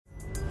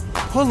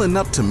Pulling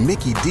up to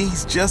Mickey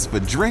D's just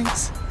for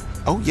drinks?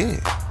 Oh yeah,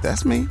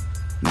 that's me.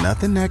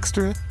 Nothing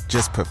extra,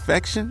 just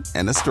perfection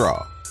and a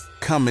straw.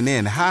 Coming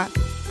in hot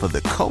for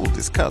the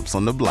coldest cups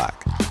on the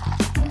block.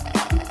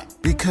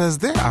 Because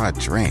there are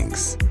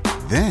drinks.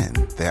 Then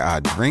there are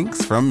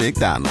drinks from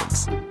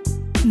McDonald's.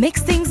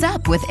 Mix things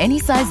up with any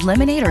size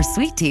lemonade or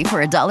sweet tea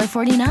for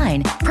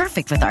 $1.49.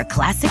 Perfect with our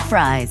classic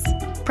fries.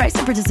 Price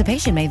and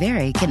participation may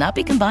vary. Cannot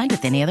be combined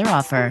with any other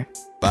offer.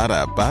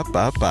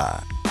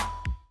 Ba-da-ba-ba-ba.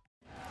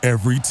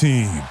 Every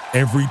team,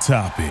 every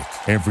topic,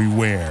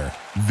 everywhere.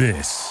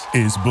 This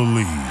is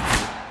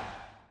Bleav.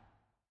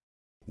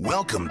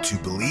 Welcome to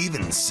Bleav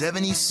in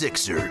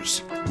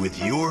 76ers with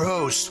your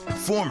hosts,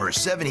 former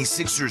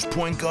 76ers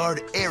point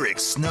guard Eric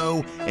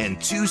Snow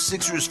and two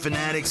Sixers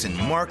fanatics in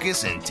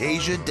Marcus and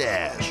Teja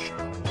Dash.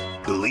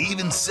 Bleav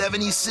in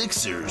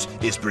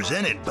 76ers is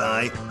presented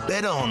by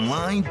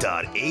BetOnline.AG.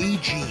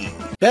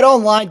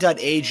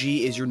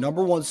 BetOnline.AG is your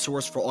number one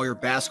source for all your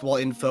basketball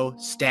info,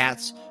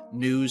 stats,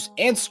 news,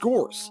 and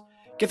scores.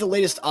 Get the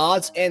latest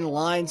odds and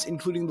lines,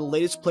 including the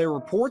latest player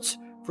reports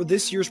for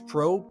this year's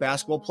pro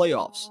basketball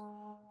playoffs.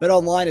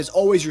 BetOnline is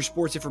always your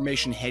sports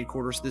information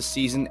headquarters this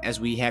season,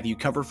 as we have you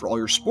covered for all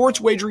your sports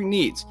wagering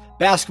needs.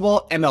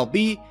 Basketball,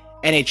 MLB,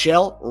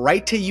 NHL,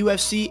 right to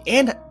UFC,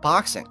 and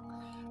boxing.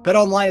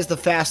 BetOnline is the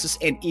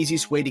fastest and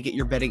easiest way to get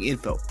your betting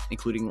info,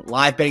 including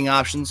live betting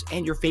options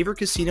and your favorite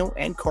casino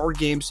and card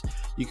games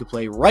you can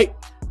play right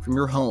from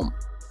your home.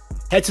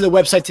 Head to the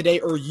website today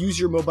or use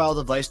your mobile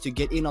device to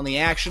get in on the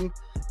action.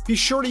 Be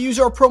sure to use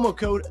our promo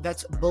code,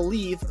 that's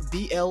Bleav,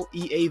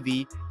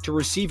 B-L-E-A-V, to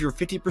receive your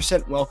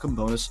 50% welcome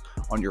bonus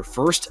on your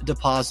first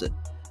deposit.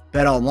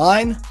 Bet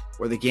online,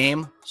 where the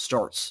game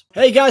starts.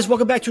 Hey guys,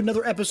 welcome back to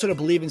another episode of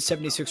Bleav in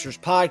 76ers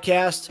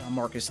podcast. I'm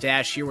Marcus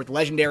Dash here with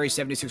legendary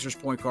 76ers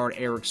point guard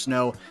Eric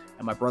Snow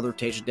and my brother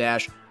Teja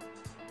Dash.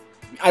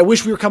 I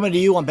wish we were coming to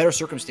you on better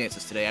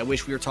circumstances today. I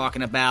wish we were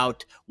talking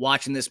about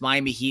watching this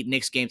Miami Heat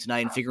Knicks game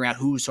tonight and figuring out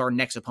who's our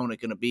next opponent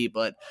going to be.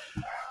 But,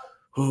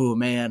 oh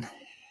man,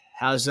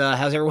 how's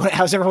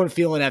everyone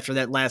feeling after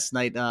that last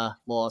night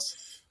loss?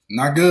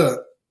 Not good.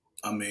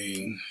 I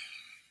mean,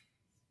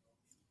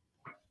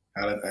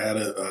 had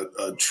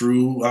a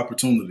true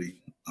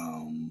opportunity.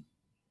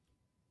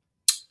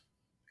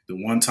 The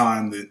one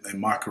time that in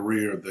my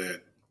career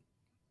that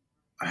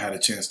I had a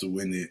chance to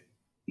win the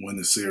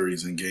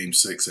series in Game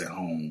 6 at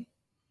home,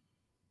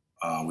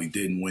 we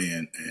didn't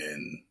win,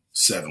 and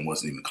 7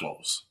 wasn't even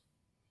close.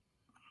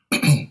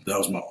 That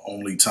was my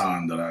only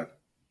time that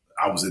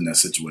I was in that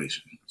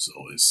situation. So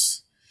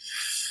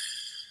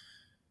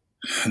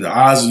the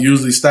odds are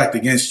usually stacked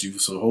against you.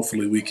 So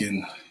hopefully we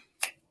can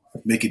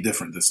make it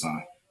different this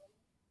time.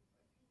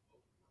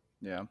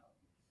 Yeah,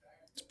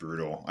 it's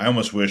brutal. I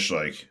almost wish,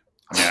 I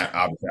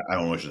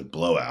don't wish it's a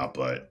blowout,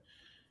 but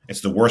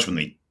it's the worst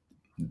when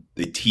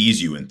they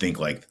tease you and think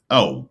like,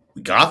 oh,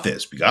 we got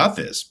this,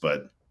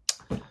 but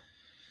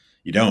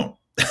you don't.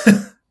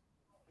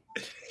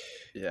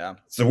 Yeah.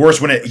 It's the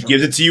worst when it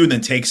gives it to you and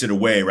then takes it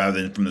away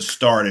rather than from the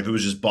start. If it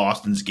was just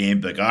Boston's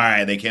game, like, all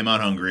right, they came out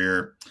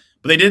hungrier,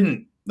 but they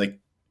didn't. Like,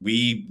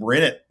 we were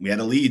in it. We had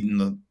a lead in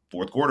the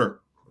fourth quarter.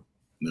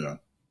 Yeah.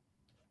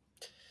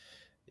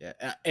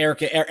 Yeah,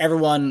 Eric,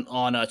 everyone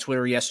on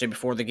Twitter yesterday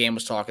before the game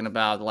was talking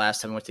about the last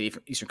time we went to the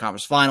Eastern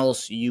Conference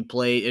Finals. You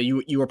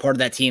were part of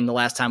that team the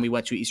last time we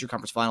went to Eastern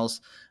Conference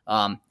Finals.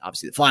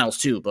 Obviously the finals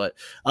too, but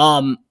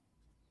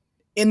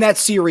in that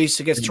series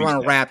against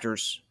Toronto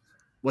Raptors,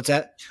 what's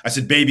that? I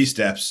said baby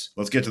steps.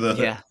 Let's get to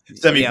the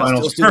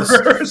semifinals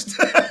first.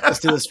 Let's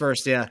do this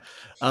first, yeah.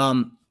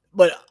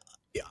 But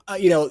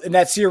in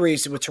that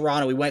series with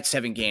Toronto, we went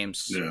 7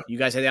 games. Yeah. You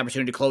guys had the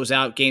opportunity to close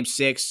out Game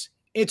 6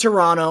 in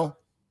Toronto.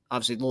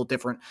 Obviously, a little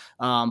different,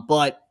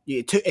 but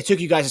it took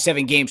you guys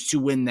 7 games to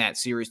win that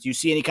series. Do you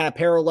see any kind of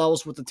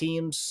parallels with the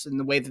teams and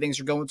the way that things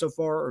are going so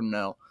far, or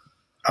no?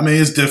 I mean,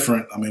 it's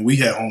different. I mean, we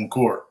had home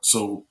court,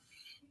 so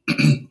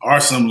our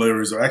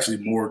similarities are actually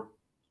more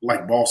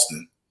like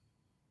Boston,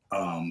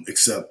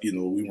 except,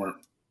 we weren't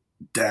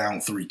down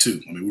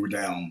 3-2. I mean, we were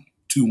down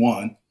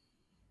 2-1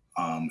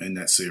 in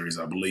that series,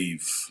 I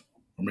believe.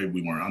 Or maybe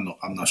we weren't.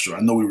 I'm not sure.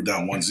 I know we were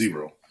down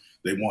 1-0.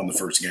 They won the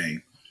first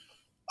game.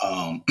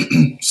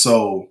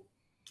 So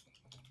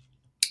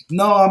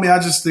no, I mean, I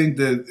just think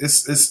that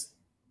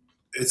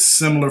it's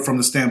similar from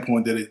the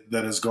standpoint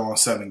that it's gone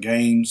 7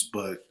 games,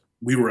 but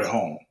we were at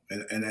home,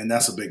 and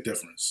that's a big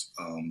difference.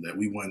 That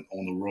we went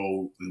on the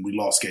road and we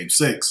lost Game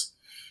 6,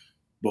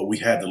 but we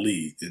had the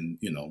lead, and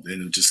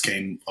then it just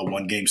came a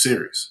 1-game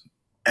series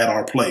at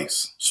our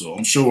place. So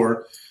I'm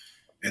sure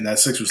in that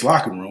Sixers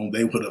locker room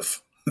they would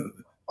have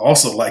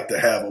also liked to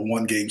have a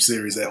 1-game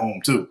series at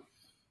home too.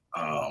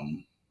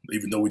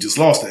 Even though we just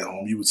lost at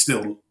home, you would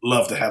still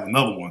love to have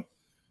another one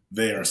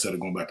there instead of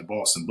going back to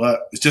Boston.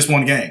 But it's just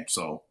 1 game,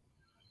 so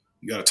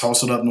you got to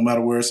toss it up no matter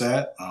where it's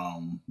at.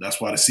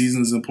 That's why the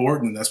season is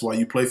important, and that's why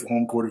you play for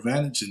home court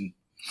advantage. And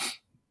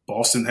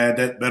Boston had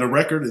that better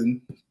record,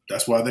 and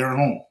that's why they're at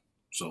home.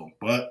 So,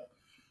 but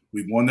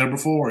we've won there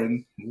before,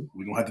 and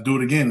we're going to have to do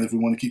it again if we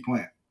want to keep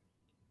playing.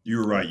 You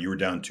were right. You were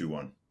down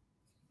 2-1.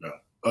 Yeah.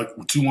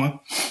 2-1.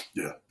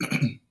 Yeah.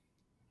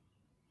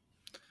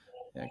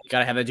 Yeah,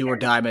 gotta have a do or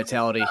die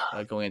mentality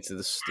going into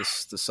this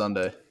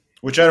Sunday.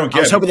 Which I don't get.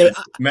 I was hoping they'd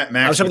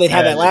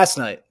have that last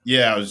night.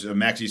 Yeah,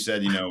 Maxie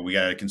said, we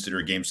got to consider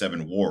a Game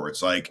 7 war.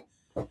 It's like,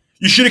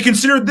 you should have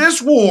considered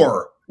this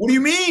war. What do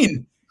you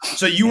mean?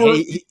 So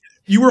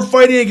you were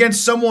fighting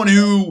against someone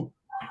who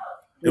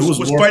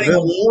was fighting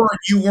a war and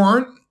you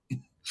weren't?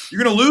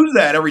 You're going to lose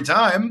that every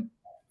time.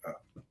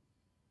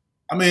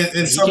 I mean,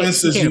 in some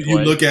instances, you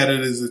look at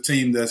it as a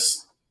team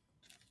that's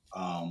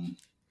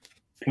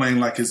playing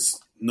like it's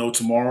no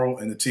tomorrow,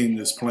 and the team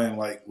that's playing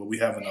like, well, we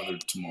have another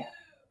tomorrow.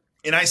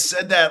 And I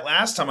said that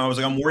last time. I was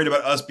like, I'm worried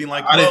about us being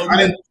like, I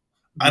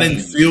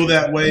didn't feel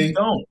that way.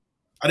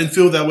 I didn't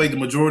feel that way the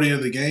majority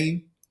of the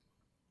game.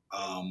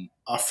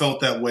 I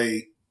felt that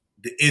way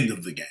the end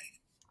of the game.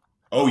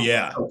 Oh,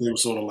 yeah. They were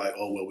sort of like,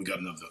 oh, well, we got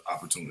another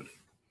opportunity.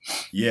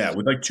 Yeah,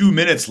 with like 2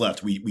 minutes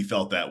left, we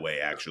felt that way,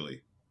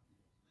 actually.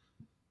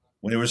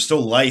 When there was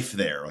still life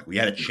there, like we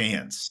had a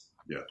chance.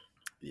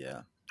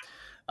 Yeah.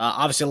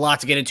 Obviously, a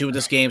lot to get into with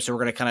this game, so we're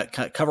going to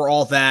kind of cover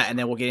all that, and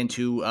then we'll get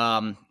into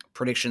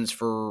predictions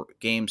for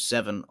Game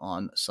 7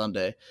 on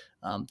Sunday.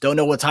 Don't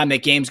know what time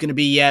that game's going to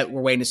be yet.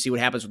 We're waiting to see what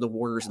happens with the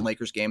Warriors and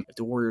Lakers game. If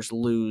the Warriors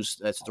lose,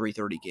 that's a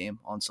 3:30 game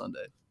on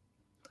Sunday.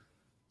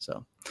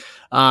 So,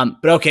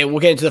 but okay, we'll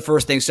get into the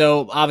first thing.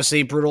 So,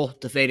 obviously, brutal,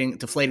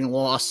 deflating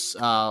loss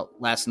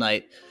last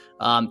night.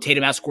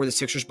 Tatum outscored the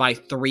Sixers by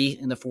 3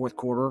 in the fourth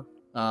quarter.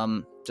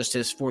 Just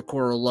his fourth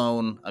quarter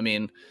alone, I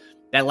mean,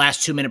 that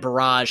last 2-minute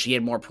barrage, he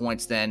had more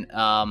points than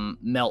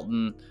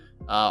Melton,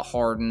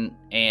 Harden,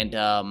 and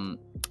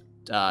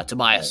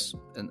Tobias.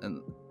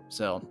 And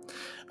so,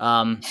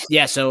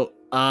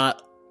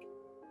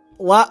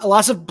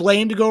 lots of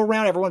blame to go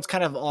around. Everyone's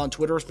kind of on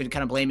Twitter has been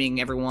kind of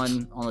blaming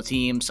everyone on the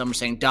team. Some are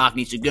saying Doc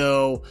needs to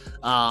go.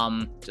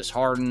 Just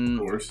Harden,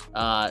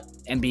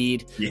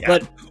 Embiid. Yeah.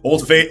 But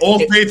Old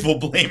Faithful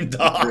blame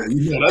Doc.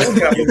 Yeah,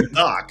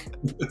 Doc.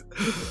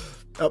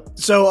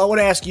 So I want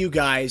to ask you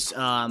guys.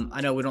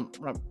 I know we're not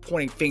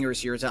pointing fingers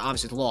here. It's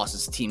obviously the loss.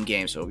 It's a team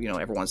game, so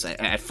everyone's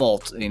at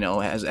fault.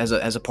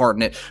 As a part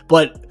in it.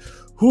 But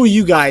who do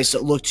you guys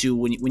look to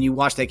when you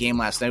watch that game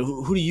last night?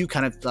 Who do you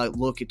kind of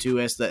look to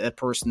as the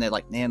person that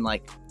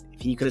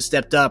if he could have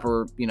stepped up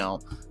or we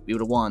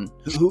would have won?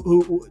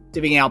 Who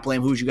divvying out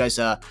blame? Who would you guys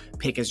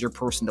pick as your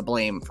person to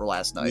blame for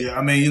last night? Yeah,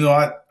 I mean,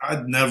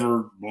 I'd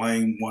never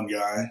blame one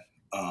guy.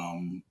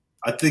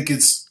 I think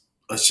it's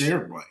a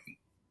shared blame.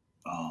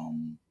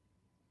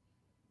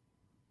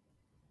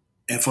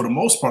 And for the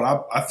most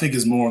part, I think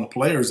it's more on the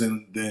players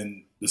than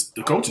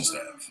the coaching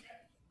staff.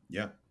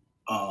 Yeah.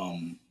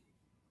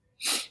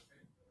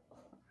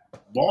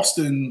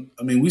 Boston,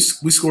 I mean, we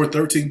scored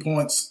 13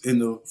 points in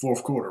the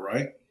fourth quarter,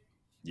 right?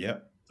 Yeah.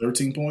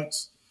 13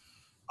 points.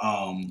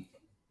 I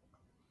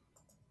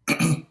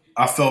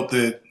felt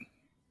that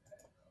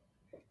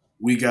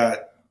we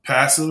got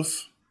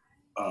passive.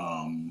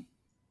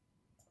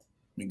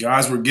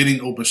 Guys were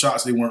getting open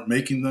shots. They weren't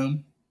making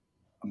them.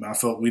 I mean, I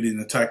felt we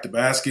didn't attack the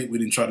basket. We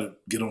didn't try to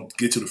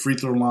get to the free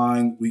throw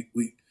line.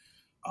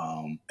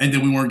 And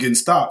then we weren't getting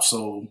stopped.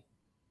 So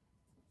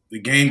the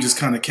game just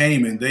kind of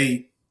came and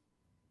they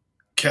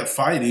kept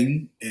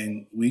fighting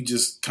and we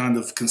just kind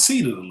of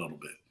conceded a little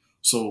bit.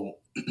 So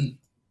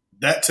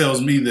that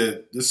tells me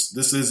that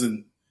this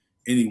isn't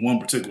any one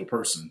particular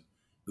person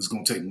that's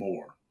going to take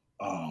more.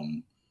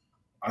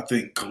 I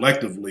think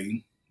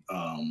collectively,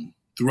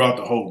 throughout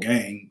the whole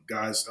game,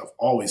 guys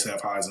always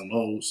have highs and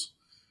lows.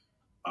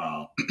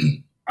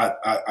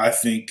 I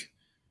think,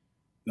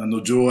 I know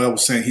Joel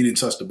was saying he didn't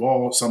touch the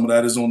ball. Some of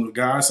that is on the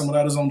guy. Some of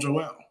that is on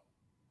Joel.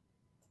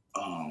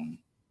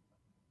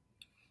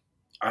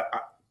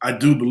 I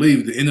do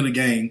believe at the end of the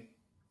game,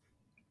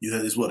 you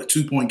had a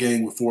 2-point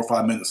game with 4 or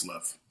 5 minutes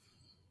left.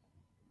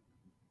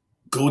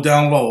 Go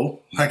down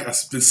low, like I've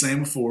been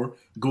saying before.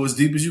 Go as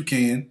deep as you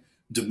can.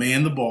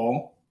 Demand the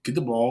ball. Get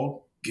the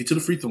ball. Get to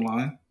the free throw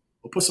line.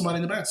 Or put somebody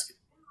in the basket.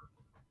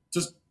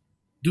 Just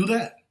do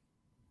that.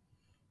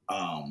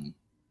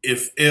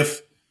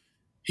 If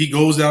he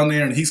goes down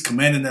there and he's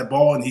commanding that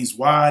ball and he's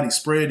wide, he's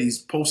spread, he's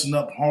posting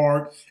up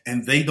hard,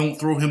 and they don't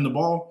throw him the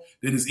ball,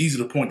 then it's easy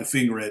to point the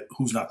finger at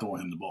who's not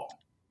throwing him the ball.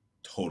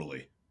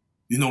 Totally.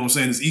 You know what I'm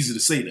saying? It's easy to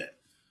say that.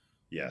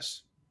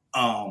 Yes.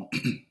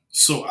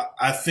 So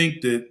I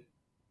think that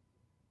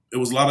there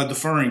was a lot of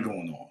deferring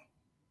going on.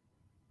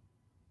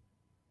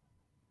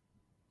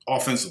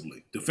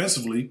 Offensively.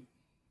 Defensively,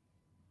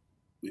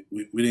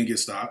 we didn't get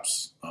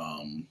stops.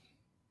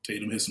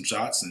 Tatum hit some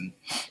shots, and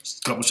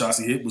a couple shots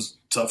he hit was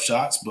tough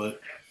shots, but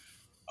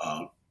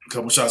a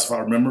couple shots, if I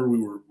remember, we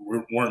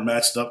weren't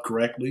matched up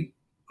correctly.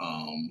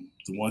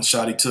 The one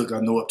shot he took, I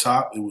know up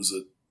top, it was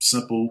a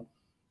simple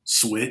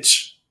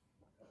switch.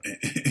 And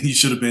he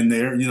should have been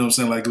there. You know what I'm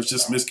saying? Like, it was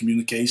just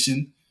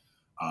miscommunication.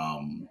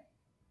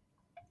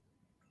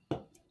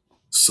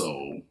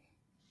 So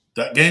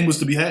that game was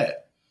to be had.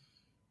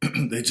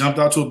 They jumped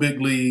out to a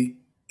big lead,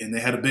 and they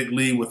had a big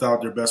lead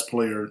without their best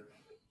player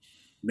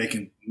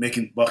making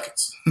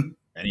buckets.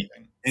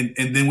 Anything.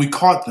 And then we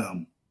caught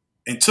them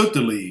and took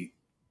the lead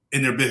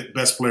and their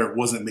best player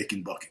wasn't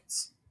making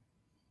buckets.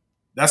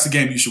 That's the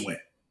game you should win.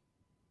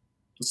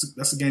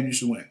 That's the game you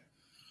should win.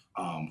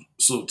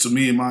 So to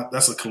me,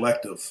 that's a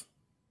collective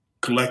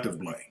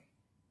blame.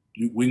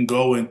 We can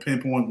go and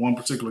pinpoint one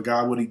particular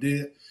guy what he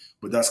did,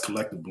 but that's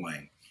collective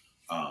blame.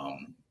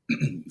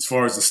 As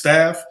far as the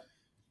staff,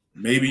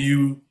 maybe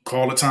you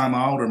call a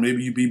timeout, or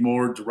maybe you be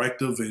more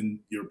directive in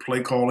your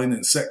play calling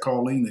and set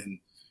calling, and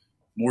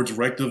more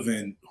directive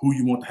in who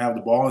you want to have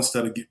the ball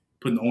instead of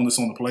putting the onus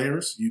on the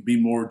players. You'd be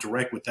more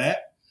direct with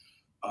that.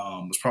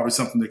 It's probably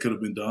something that could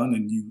have been done,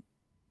 and you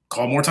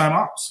call more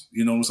timeouts.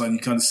 You know what I'm saying? You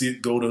kind of see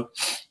it go to,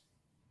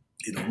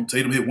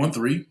 Tatum hit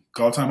 1-3,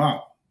 call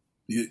timeout.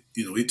 Hit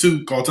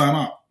 2, call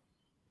timeout.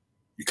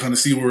 You kind of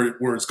see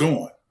where it's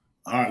going.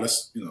 All right,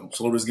 let's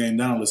slow this game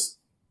down.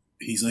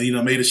 He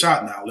done made a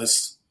shot now.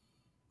 Let's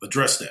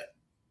address that.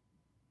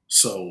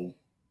 So,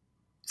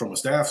 from a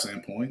staff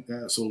standpoint,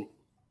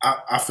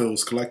 I feel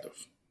it's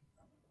collective.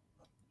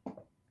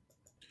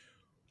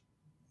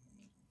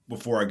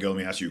 Before I go, let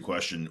me ask you a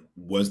question.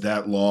 Was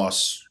that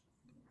loss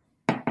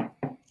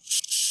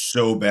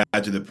so bad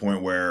to the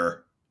point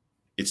where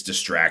it's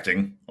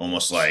distracting?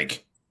 Almost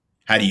like,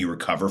 how do you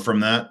recover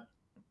from that?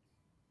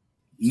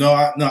 No,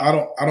 I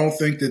don't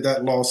think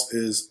that loss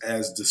is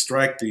as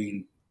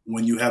distracting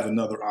when you have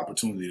another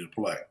opportunity to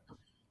play.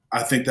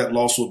 I think that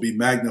loss will be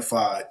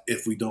magnified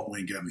if we don't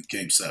win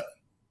Game 7.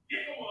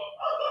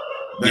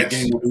 That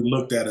game will be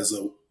looked at as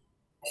a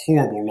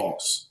horrible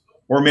loss.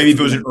 Or maybe if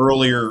it was an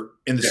earlier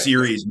in the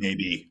series,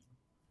 maybe.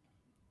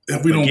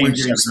 If we don't win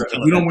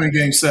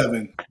Game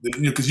 7,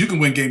 because you can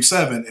win Game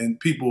 7 and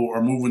people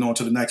are moving on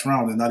to the next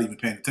round and not even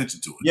paying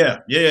attention to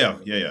it. Yeah,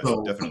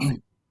 so,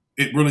 definitely.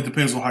 It really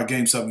depends on how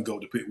Game 7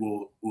 go.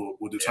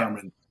 Will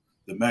determine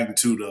the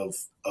magnitude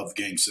of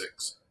Game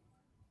 6.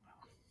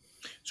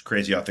 It's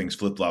crazy how things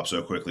flip flop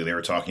so quickly. They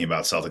were talking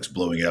about Celtics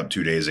blowing it up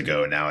 2 days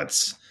ago, and now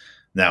it's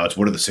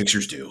what do the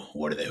Sixers do?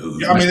 What do they?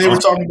 They were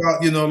talking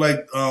about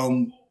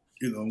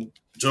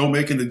Joe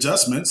making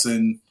adjustments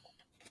and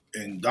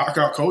Doc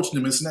out coaching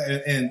him,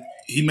 and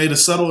he made a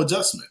subtle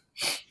adjustment.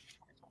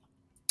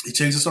 He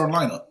changed the starting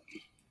lineup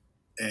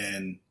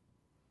and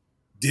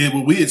did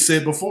what we had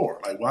said before.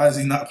 Like, why is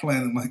he not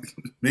playing? Like,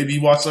 maybe he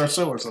watched our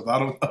show or something. I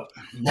don't know.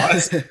 Why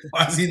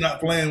is he not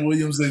playing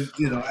Williams and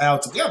Al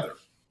together?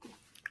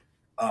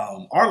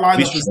 Our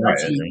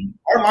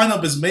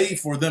lineup is made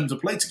for them to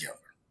play together.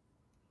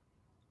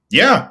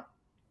 Yeah.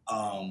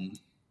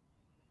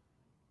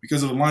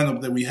 Because of the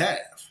lineup that we have.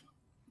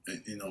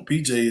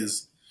 PJ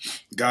is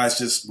the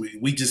guy's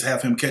we just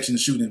have him catching and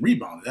shooting and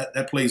rebounding.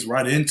 That plays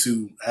right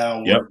into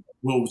Al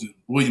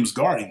Williams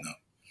guarding them.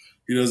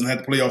 He doesn't have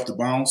to play off the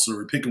bounce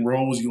or pick and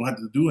rolls. You don't have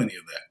to do any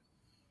of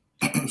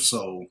that.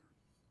 So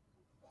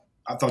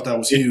I thought that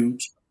was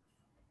huge.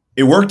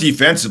 It worked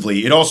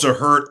defensively. It also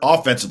hurt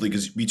offensively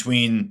because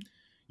between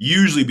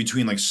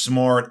like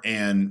Smart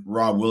and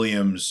Rob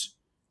Williams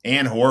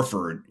and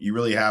Horford, you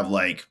really have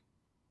like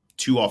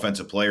two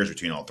offensive players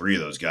between all three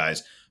of those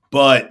guys.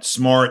 But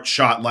Smart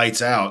shot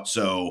lights out,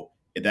 so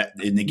it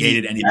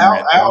negated any.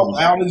 Al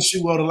didn't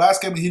shoot well the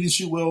last game. He didn't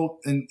shoot well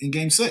in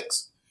Game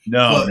 6.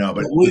 But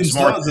Williams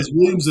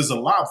Williams is a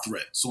lob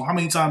threat. So how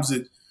many times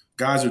that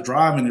guys are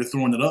driving, they're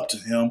throwing it up to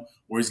him,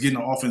 or he's getting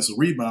an offensive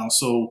rebound.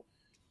 So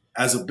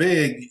as a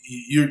big,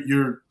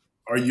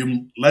 are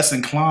you less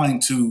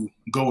inclined to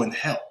go and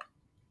help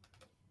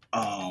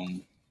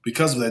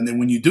because of that? And then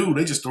when you do,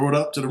 they just throw it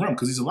up to the rim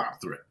because he's a lob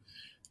threat.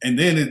 And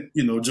then,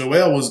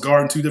 Joel was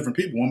guarding two different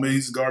people. One minute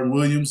he's guarding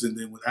Williams, and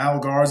then when Al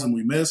guards and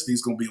we missed,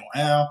 he's going to be on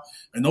Al.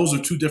 And those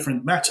are two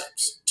different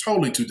matchups,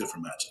 totally two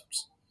different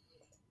matchups.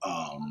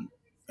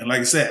 And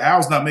like I said,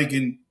 Al's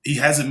he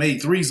hasn't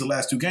made threes the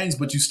last two games,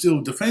 but you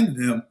still defended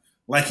him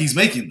like he's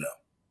making them.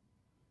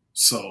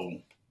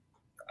 So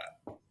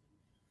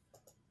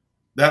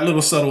that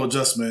little subtle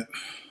adjustment,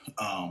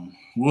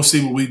 we'll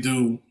see what we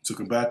do to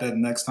combat that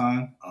next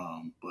time.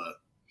 But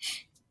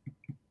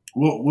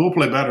we'll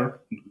play better.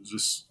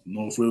 Just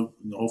hopefully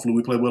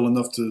we play well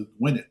enough to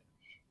win it.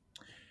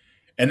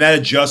 And that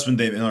adjustment,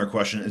 another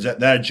question is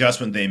that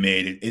adjustment they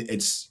made.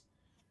 It's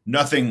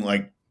nothing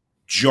like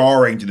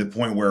jarring to the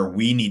point where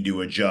we need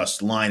to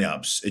adjust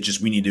lineups. It's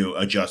just we need to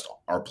adjust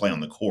our play on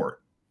the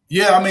court.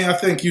 Yeah, I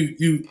think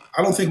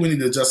I don't think we need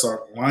to adjust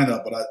our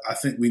lineup, but I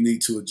think we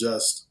need to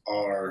adjust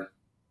our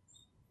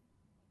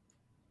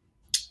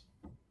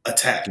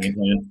attack. Game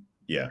plan.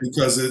 Yeah,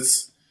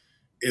 because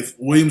if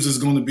Williams is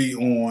going to be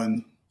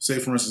on, say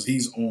for instance,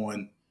 he's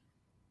on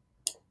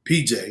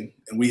PJ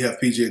and we have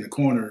PJ in the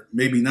corner,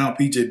 maybe now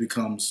PJ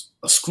becomes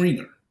a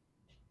screener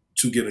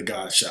to get a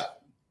guy shot.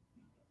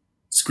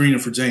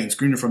 Screener for James,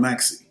 screener for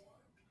Maxey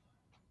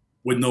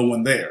with no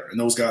one there. And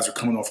those guys are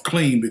coming off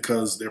clean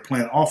because they're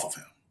playing off of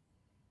him.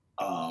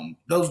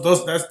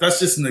 That's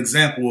just an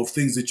example of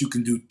things that you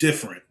can do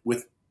different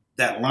with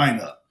that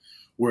lineup.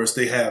 Whereas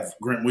they have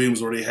Grant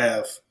Williams or they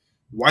have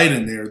White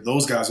in there,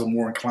 those guys are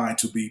more inclined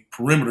to be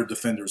perimeter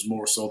defenders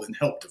more so than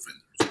help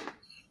defenders.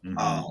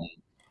 Mm-hmm.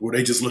 Where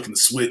they just looking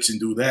to switch and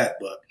do that.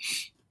 But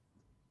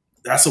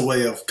that's a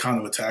way of kind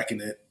of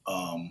attacking it.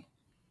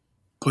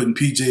 putting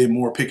PJ in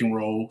more pick and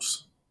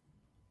rolls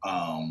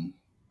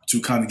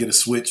to kind of get a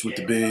switch with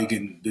the big,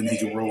 and then he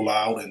can roll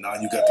out, and now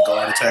you got the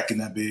guard attacking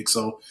that big.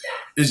 So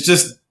it's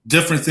just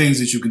different things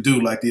that you can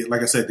do. Like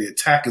I said, the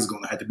attack is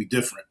going to have to be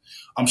different.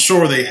 I'm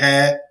sure they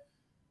had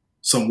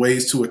some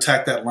ways to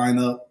attack that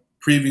lineup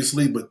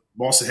previously, but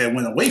Boston had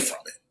went away from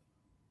it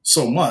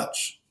so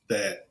much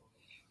that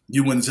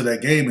you went into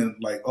that game and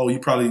like, oh, you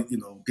probably,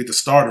 get the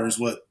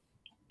starters,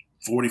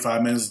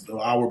 45 minutes, an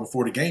hour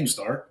before the game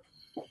start.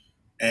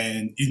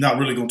 And you're not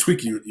really going to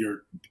tweak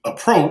your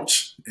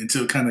approach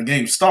until kind of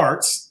game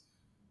starts.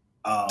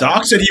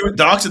 Doc said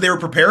they were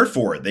prepared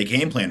for it. They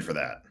game planned for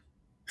that.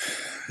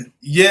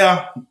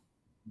 Yeah.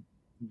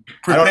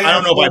 I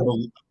don't know if I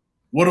believe.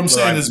 What I'm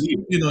saying is,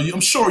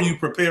 I'm sure you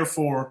prepare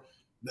for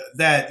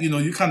that.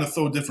 You kind of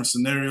throw different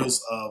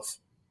scenarios of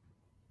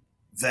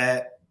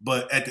that.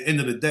 But at the end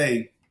of the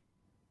day,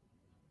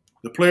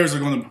 the players are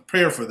going to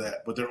prepare for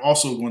that, but they're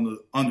also going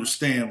to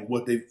understand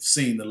what they've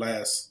seen the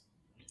last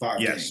 5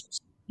 games.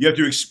 You have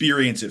to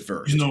experience it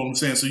first. You know what I'm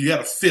saying? So you got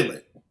to feel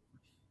it.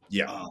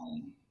 Yeah.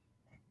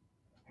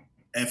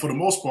 And for the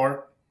most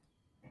part,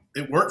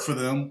 it worked for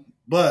them,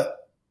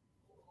 but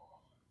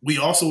we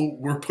also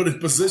were put in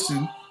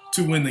position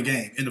to win the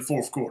game in the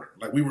fourth quarter.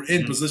 Like we were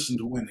in position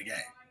to win the game.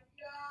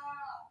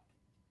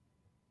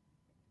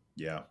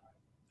 Yeah.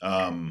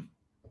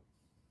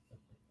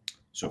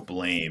 So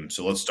blame.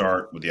 So let's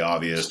start with the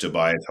obvious.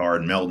 Tobias,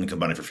 Harden, Melton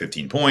combining for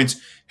 15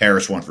 points.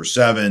 Harris 1 for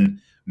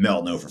 7.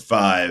 Melton 0 for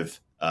 5.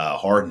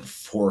 Harden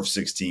 4 of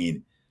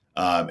 16.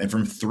 And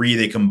from 3,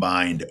 they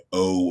combined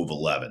 0 of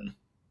 11.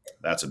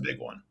 That's a big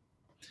one.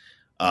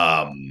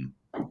 5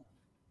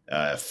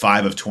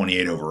 of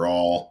 28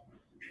 overall.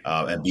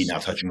 Embiid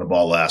not touching the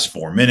ball last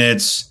 4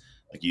 minutes.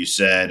 Like you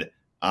said,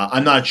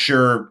 I'm not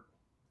sure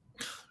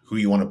who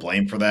you want to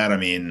blame for that. I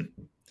mean,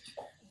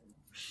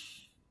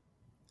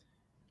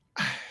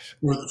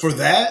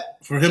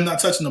 for him not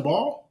touching the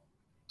ball?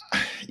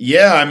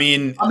 Yeah, I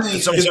mean, for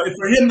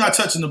him not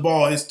touching the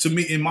ball is, to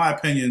me, in my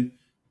opinion,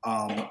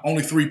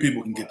 only 3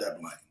 people can get that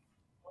blame: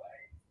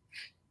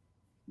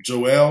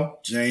 Joel,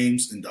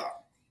 James, and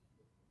Doc.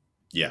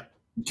 Yeah,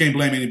 you can't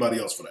blame anybody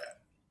else for that.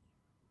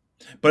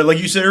 But like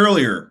you said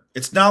earlier,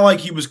 it's not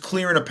like he was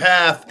clearing a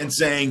path and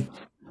saying,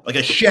 like a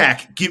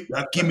Shaq, give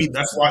me.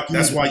 That's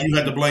why you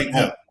had to blame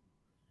him.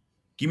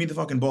 Give me the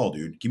fucking ball,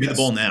 dude. Give me the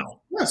ball now.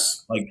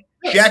 Yes,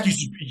 Shaq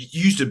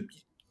used to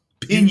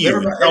pin you.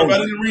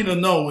 Everybody in the arena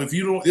know if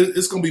you don't,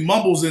 it's going to be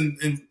mumbles and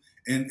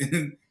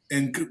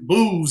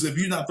boos if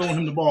you're not throwing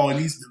him the ball. And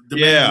he's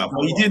well,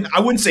 he didn't. I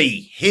wouldn't say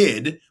he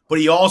hid, but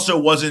he also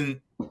wasn't.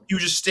 He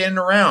was just standing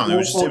around. It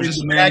was just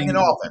stagnant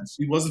offense.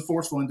 He wasn't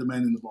forceful in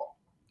demanding the ball.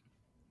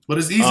 But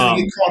it's easy to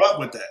get caught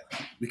up with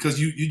that because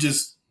you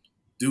just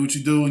do what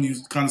you do and you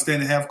kind of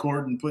stand in half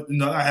court and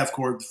not half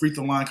court, the free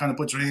throw line, kind of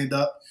put your hand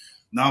up.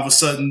 Now all of a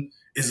sudden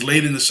it's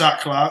late in the shot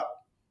clock,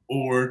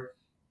 or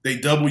they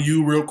double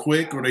you real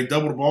quick, or they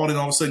double the ball, and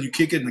all of a sudden you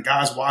kick it and the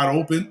guy's wide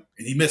open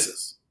and he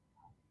misses.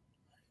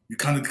 You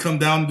kind of come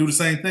down and do the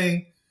same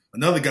thing.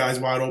 Another guy's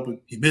wide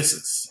open, he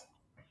misses.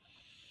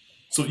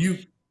 So you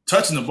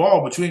touching the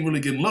ball, but you ain't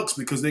really getting looks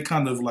because they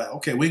kind of like,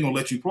 okay, we ain't going to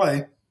let you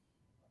play.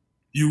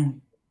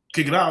 You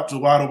kick it out to a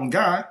wide open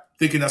guy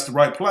thinking that's the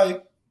right play,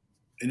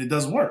 and it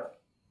doesn't work.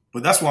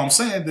 But that's why I'm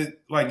saying that,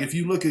 like, if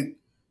you look at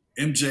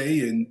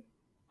MJ and,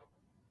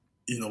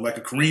 like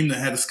a Kareem that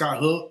had a sky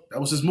hook,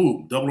 that was his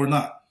move, double or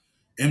not.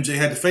 MJ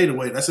had the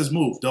fadeaway, that's his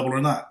move, double or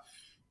not.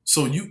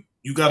 So you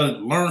got to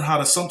learn how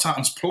to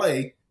sometimes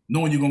play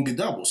knowing you're going to get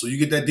double. So you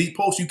get that deep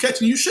post, you catch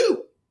and you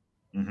shoot.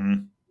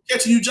 Mm-hmm.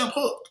 Catch and you jump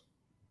hook.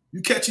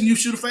 You catch and you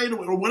shoot a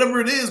fadeaway or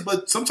whatever it is,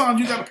 but sometimes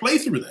you got to play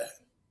through that.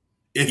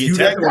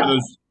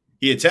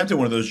 He attempted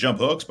one of those jump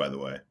hooks, by the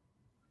way.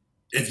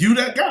 If you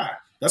that guy,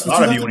 that's what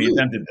you have to do. He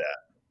attempted that.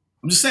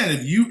 I'm just saying,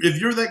 if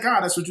you're that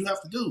guy, that's what you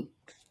have to do.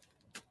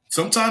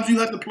 Sometimes you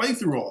have to play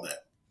through all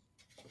that.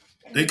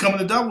 They come in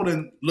the double,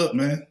 then look,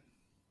 man,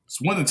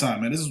 it's winning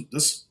time, man.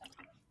 This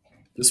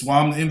is why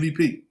I'm the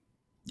MVP.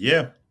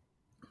 Yeah.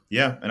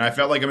 Yeah. And I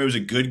felt like it was a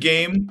good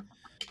game,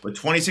 but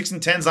 26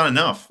 and 10 is not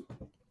enough.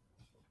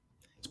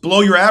 It's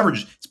below your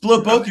average. It's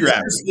below both your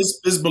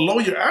averages. It's below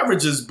your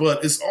averages,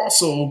 but it's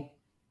also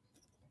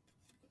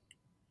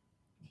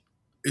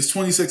it's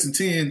 26 and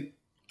 10.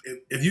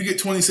 If you get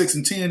 26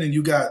 and 10 and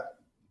you got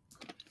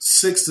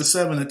 6 to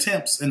 7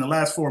 attempts in the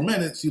last 4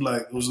 minutes, you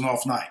like, it was an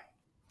off night.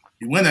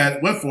 You went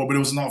for it, but it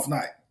was an off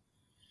night.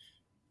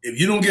 If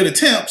you don't get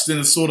attempts, then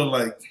it's sort of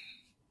like,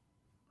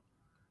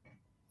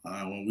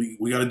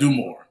 we got to do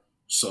more.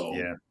 So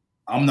yeah.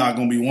 I'm not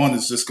going to be one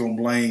that's just going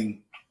to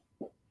blame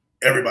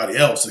everybody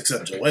else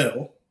except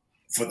Joel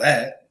for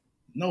that.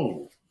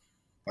 No.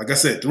 Like I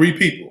said, 3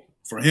 people.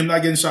 For him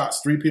not getting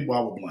shots, 3 people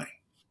I would blame.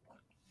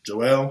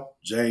 Joel,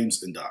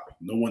 James, and Doc.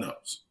 No one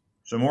else.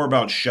 So more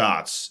about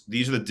shots.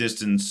 These are the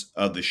distance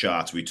of the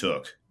shots we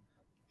took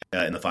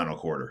in the final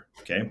quarter.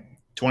 Okay,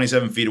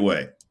 27 feet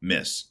away,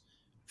 miss.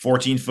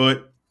 14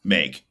 foot,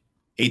 make.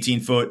 18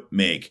 foot,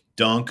 make.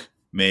 Dunk,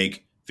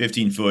 make.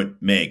 15 foot,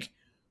 make.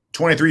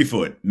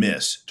 23-foot,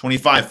 miss.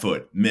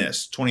 25-foot,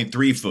 miss.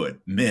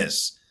 23-foot,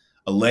 miss.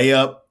 A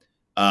layup,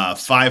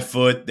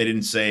 5-foot. They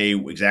didn't say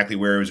exactly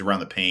where it was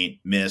around the paint,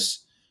 miss.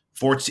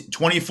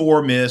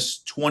 24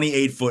 miss,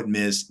 28-foot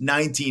miss,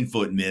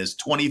 19-foot miss,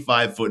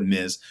 25-foot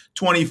miss,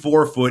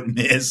 24-foot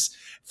miss,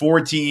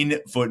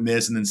 14-foot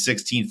miss, and then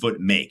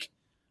 16-foot make.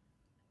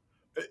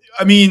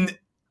 I mean,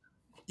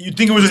 you'd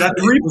think it was a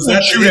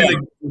three-point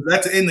shootout. Was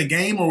that to end the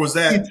game, or was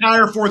that the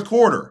entire fourth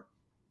quarter?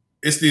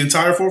 It's the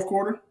entire fourth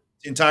quarter?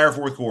 The entire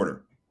fourth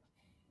quarter.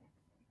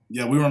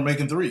 Yeah, we weren't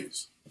making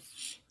threes.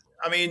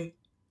 I mean,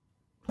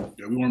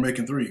 yeah, we weren't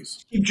making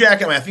threes. Keep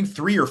jacking. I think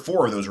 3 or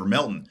 4 of those were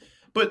melting.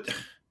 But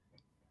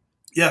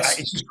yes,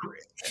 it's just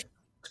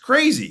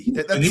crazy.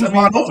 And he was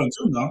wide open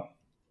too, no?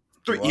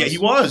 Yeah, he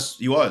was.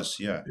 He was.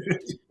 Yeah.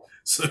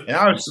 So,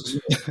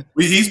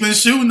 he's been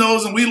shooting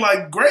those, and we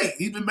like, great.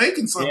 He's been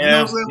making something.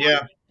 Yeah,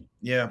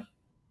 you know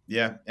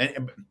yeah.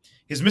 And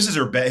his misses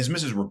are bad. His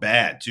misses were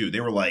bad too.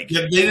 They were like,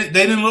 yeah, they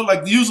didn't look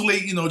like. Usually,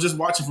 just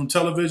watching from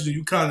television,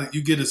 you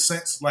get a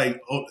sense like,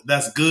 oh,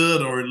 that's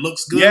good or it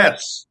looks good.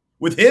 Yes,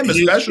 with him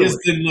especially, it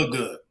didn't look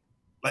good.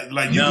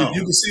 Like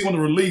you could see on the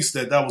release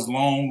that was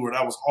long or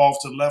that was off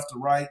to left to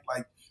right.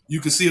 Like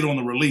you could see it on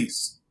the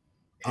release.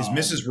 His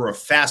misses were a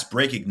fast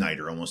break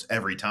igniter almost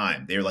every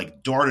time. They were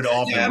like darted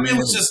off. Yeah, I mean,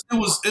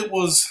 it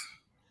was,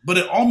 but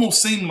it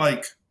almost seemed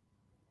like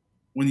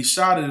when he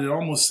shot it, it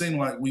almost seemed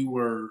like we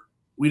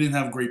didn't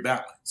have great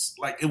balance.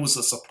 Like it was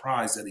a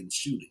surprise that he was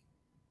shooting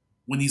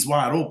when he's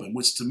wide open,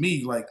 which to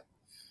me, like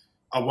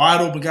a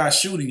wide open guy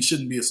shooting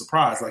shouldn't be a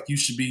surprise. Like you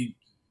should be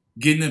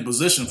getting in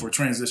position for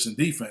transition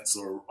defense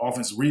or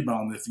offensive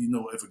rebound if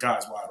a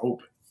guy's wide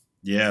open.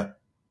 Yeah.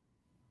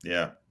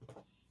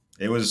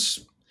 It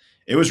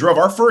was rough.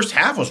 Our first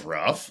half was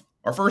rough.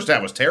 Our first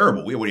half was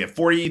terrible. We had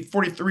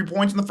 43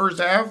 points in the first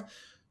half.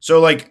 So,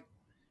 like,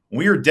 when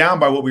we were down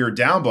by what we were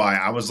down by,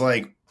 I was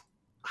like,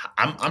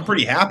 I'm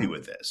pretty happy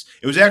with this.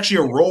 It was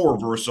actually a role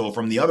reversal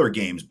from the other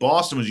games.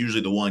 Boston was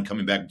usually the one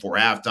coming back before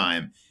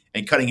halftime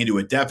and cutting into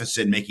a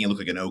deficit and making it look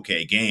like an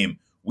okay game.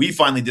 We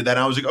finally did that,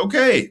 and I was like,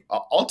 okay,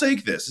 I'll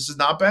take this. This is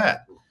not bad.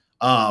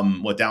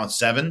 Down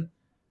 7?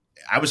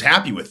 I was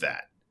happy with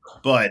that.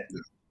 But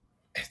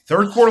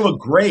third quarter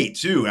looked great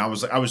too. And I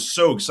was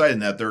so excited in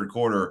that third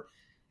quarter.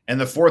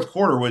 And the fourth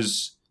quarter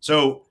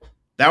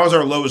that was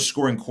our lowest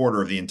scoring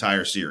quarter of the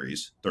entire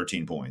series,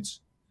 13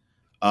 points.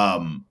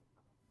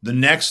 The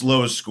next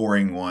lowest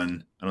scoring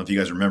one, I don't know if you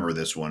guys remember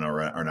this one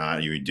or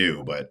not, you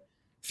do, but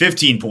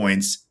 15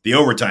 points, the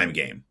overtime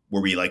game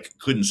where we like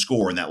couldn't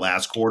score in that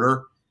last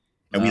quarter.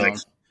 And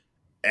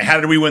how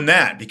did we win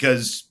that?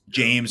 Because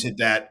James hit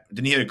that,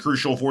 didn't he hit a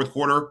crucial fourth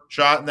quarter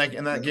shot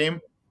in that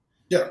game?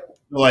 Yeah.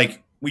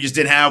 Like, we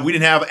didn't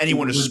have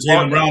anyone to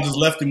spark. Jaylen Brown just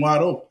left him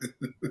wide open.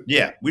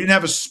 Yeah, we didn't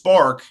have a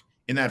spark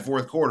in that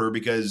fourth quarter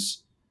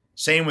because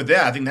same with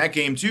that. I think that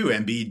game too,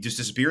 Embiid just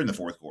disappeared in the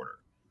fourth quarter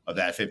of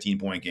that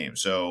 15-point game.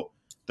 So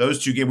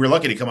those two games, we were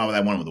lucky to come out with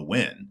that one with a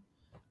win.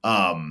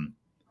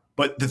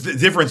 But the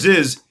difference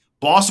is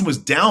Boston was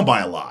down by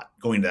a lot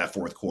going into that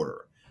fourth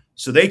quarter.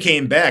 So they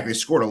came back. They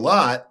scored a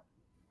lot,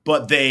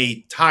 but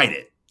they tied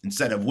it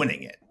instead of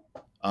winning it.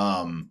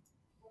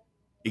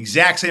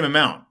 Exact same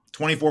amount.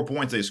 24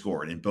 points they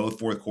scored in both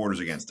fourth quarters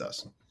against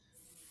us.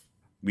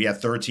 We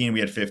had 13, we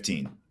had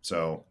 15.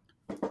 So,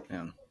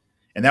 yeah.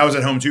 And that was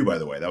at home too, by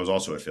the way. That was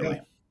also at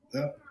Philly.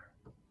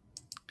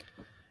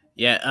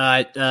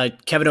 Yeah.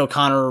 Kevin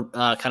O'Connor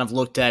kind of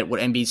looked at what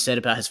Embiid said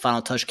about his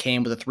final touch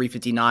came with a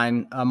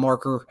 3:59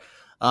 marker.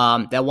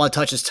 That one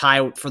touch is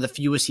tied for the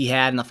fewest he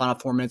had in the final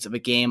 4 minutes of a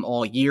game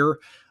all year.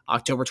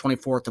 October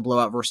 24th, the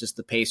blowout versus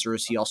the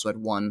Pacers. He also had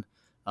one.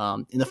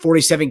 In the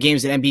 47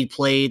 games that Embiid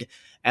played,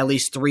 at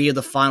least 3 of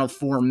the final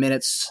 4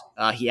 minutes,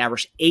 he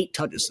averaged 8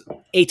 touches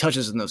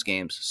in those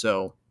games.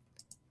 So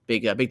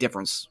big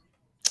difference.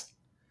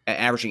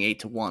 Averaging 8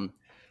 to 1.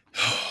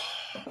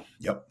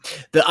 Yep.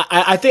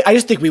 I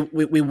just think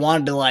we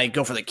wanted to like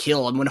go for the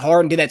kill. And when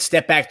Harden did that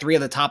step back 3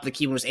 at the top of the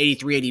key when it was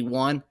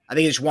 83-81, I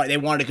think they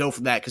wanted to go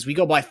for that because we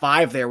go by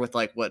 5 there with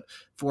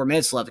 4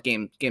 minutes left.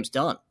 The game's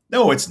done.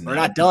 No, it's not. Or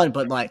not done,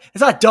 but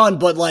it's not done,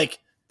 but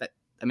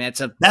I mean,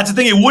 that's the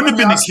thing. It wouldn't have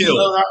been the kill.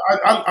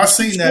 I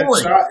seen that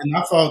shot, and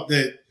I thought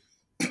that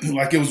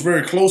it was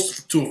very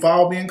close to a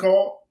foul being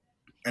called.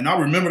 And I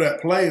remember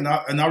that play, and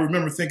I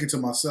remember thinking to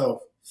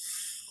myself,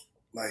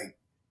 like,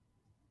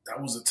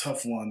 that was a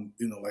tough one.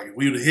 If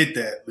we would have hit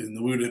that, we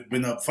would have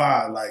been up 5.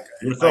 I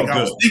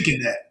was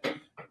thinking that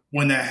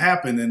when that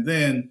happened, and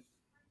then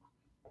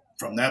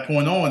from that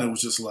point on, it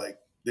was just like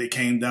they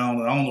came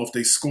down. I don't know if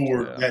they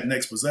scored that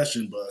next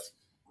possession, but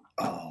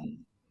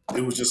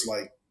it was just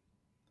like.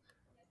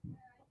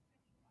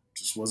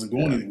 Just wasn't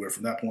going anywhere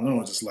from that point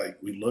on. Just like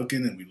we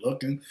looking.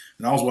 And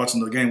I was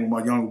watching the game with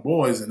my younger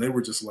boys, and they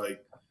were just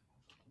like,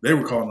 they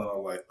were calling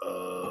out like,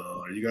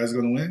 are you guys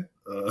going to win?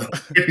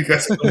 You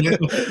guys going to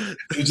win?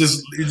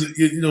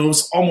 It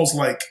was almost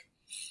like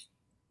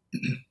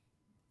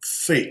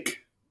fake.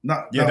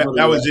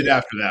 That was it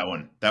after that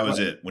one. That was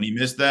it. When he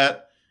missed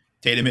that,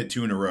 Tatum hit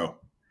 2 in a row.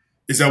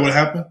 Is that what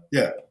happened?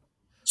 Yeah.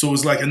 So it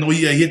was like, I know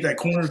he hit that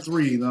corner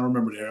three, and I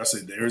remember there. I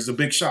said, there's a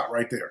big shot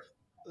right there.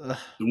 The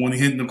one he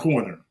hit in the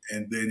corner.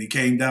 And then he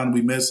came down and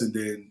we missed, and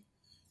then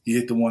he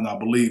hit the one, I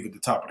believe, at the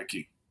top of the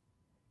key.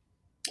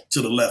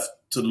 To the left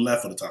of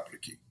the top of the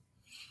key.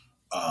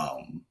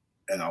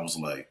 And I was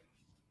like,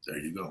 there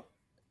you go.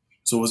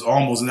 So it's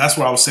almost, and that's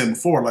what I was saying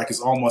before, like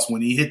it's almost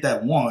when he hit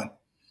that one,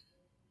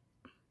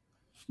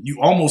 you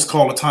almost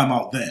call a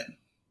timeout then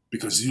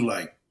because you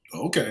like,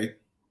 okay,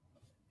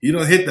 he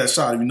done hit that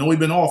shot. You know he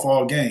been off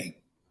all game.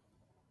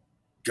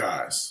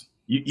 Guys.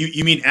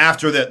 You mean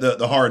after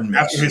the Harden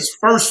miss? After his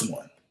first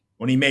one.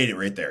 When he made it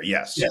right there,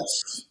 yes.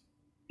 Yes.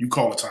 You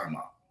call a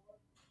timeout.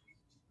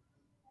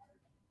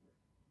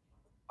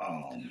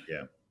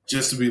 Yeah.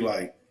 Just to be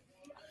like,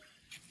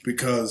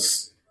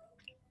 because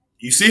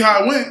you see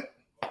how it went.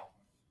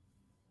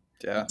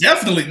 Yeah.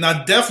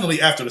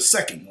 Definitely after the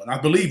second one. I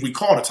believe we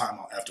called a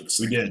timeout after the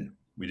second one.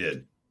 We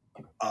did.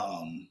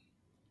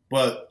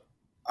 But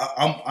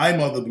I'm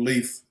of the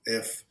belief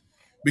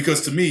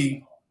because to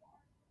me,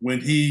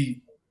 when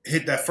he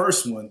hit that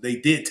first one, they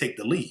did take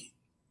the lead.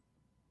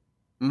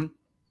 Mm-hmm.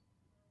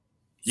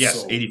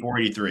 Yes, so,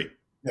 84-83.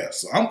 Yeah,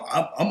 so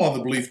I'm of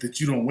the belief that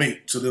you don't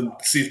wait to them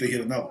see if they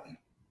hit another one.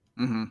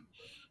 Mm-hmm.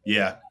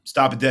 Yeah,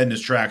 stop it dead in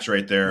his tracks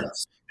right there.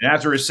 Yes. And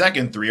after his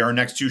second three, our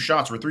next two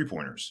shots were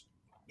 3-pointers.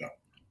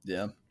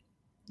 Yeah.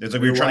 It's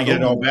like we were trying to get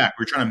it all back.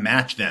 We were trying to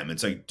match them.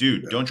 It's like,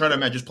 dude, don't try to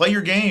match. Just play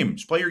your game.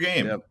 Just play your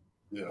game. Yep.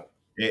 Yeah.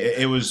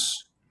 It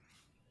was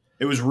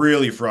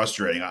really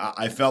frustrating.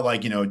 I felt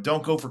like,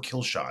 don't go for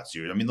kill shots,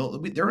 dude. I mean,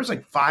 there was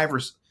like 5 or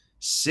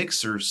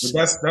 6 or 7.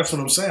 But that's what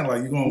I'm saying.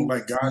 Like you're going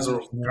like guys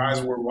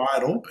were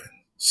wide open.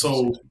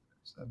 So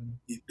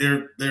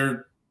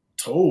they're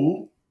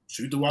told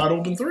shoot the wide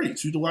open 3.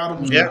 Shoot the wide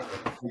open 3.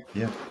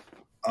 Yeah.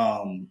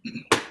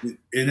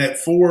 And at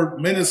 4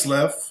 minutes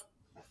left,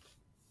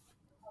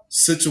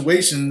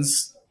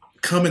 situations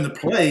come into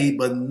play,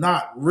 but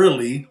not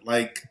really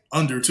like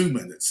under 2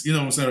 minutes. You know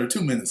what I'm saying? Or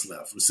 2 minutes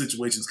left. Where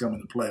situations come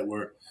into play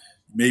where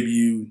maybe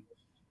you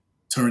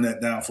turn that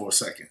down for a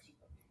second.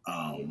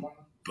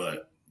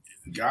 But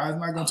the guy's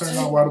not going to turn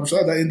out wide open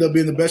shot. That ended up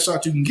being the best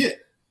shot you can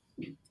get.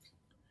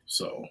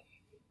 So.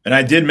 And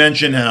I did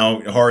mention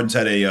how Harden's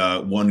had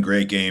a one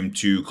great game,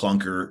 2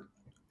 clunker,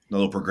 a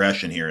little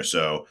progression here.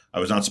 So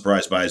I was not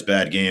surprised by his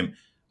bad game.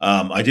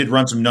 I did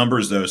run some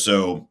numbers though.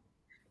 So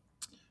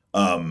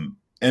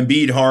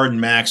Embiid, Harden,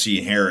 Maxey,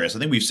 and Harris, I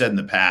think we've said in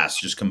the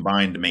past, just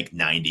combined to make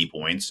 90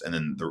 points, and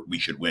then we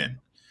should win.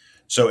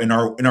 So in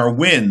our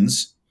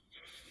wins,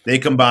 they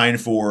combined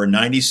for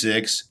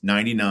 96,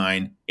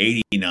 99,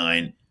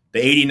 89. The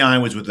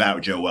 89 was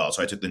without Joel,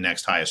 so I took the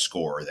next highest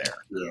scorer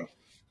there.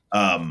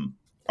 Yeah.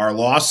 Our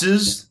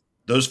losses,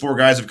 those 4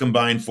 guys have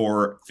combined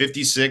for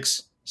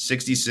 56,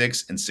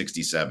 66, and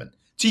 67.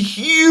 It's a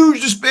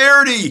huge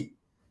disparity.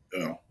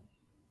 Yeah.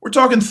 We're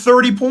talking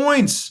 30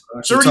 points.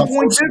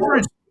 30-point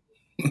difference.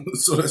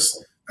 So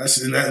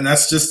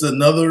that's just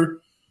another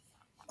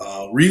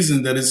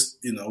reason that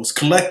it's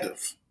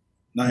collective,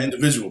 not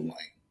individual blame.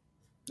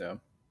 Yeah.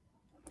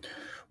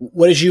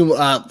 What did you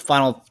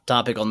final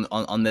topic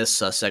on this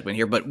segment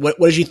here? But what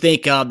did you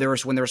think when there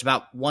was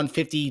about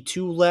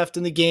 152 left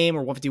in the game or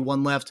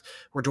 151 left,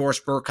 where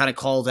Doris Burke kind of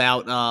called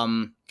out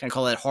Harden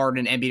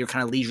and Embiid are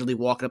kind of leisurely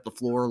walking up the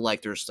floor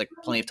like there's like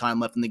plenty of time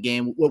left in the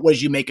game. What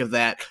did you make of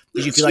that?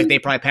 Did you feel like they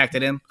probably packed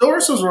it in?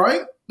 Doris was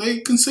right.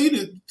 They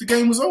conceded. The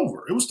game was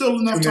over. It was still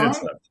enough time.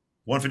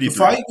 153. The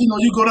fight,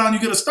 you go down, you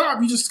get a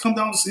stop. You just come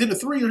down, hit a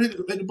 3 or hit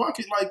the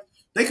bucket. Like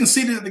they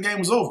conceded that the game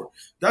was over.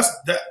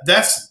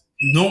 That's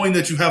knowing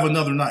that you have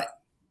another night.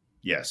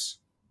 Yes.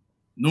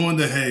 Knowing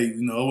that, hey,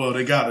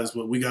 they got us,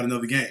 but we got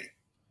another game.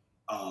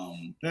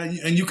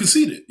 And you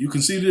conceded. You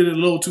conceded it a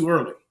little too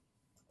early.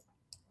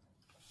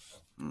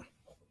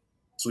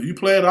 So you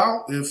play it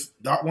out. If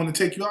Doc want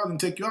to take you out, then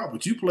take you out.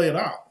 But you play it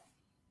out.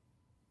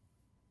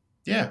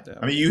 Yeah.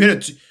 I mean, you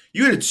hit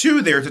a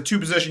 2 there. It's a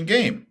 2-possession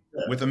game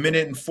with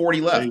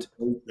 1:40 left.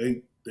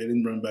 They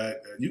didn't run back.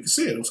 You can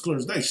see it. It was clear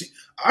as day.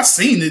 I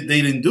seen it.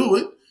 They didn't do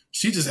it.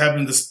 She just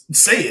happened to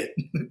say it.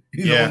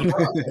 On the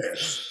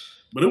podcast.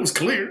 But it was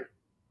clear.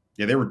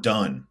 Yeah, they were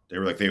done. They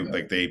were if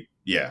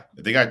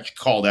they got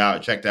called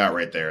out, checked out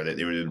right there,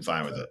 they would have been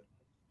fine with it.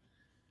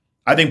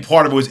 I think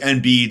part of it was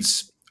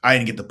Embiid's I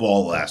didn't get the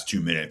ball the last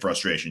 2 minute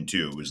frustration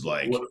too. It was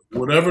like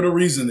whatever the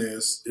reason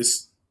is,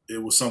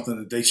 it was something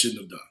that they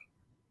shouldn't have done.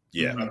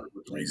 Yeah, I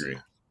agree.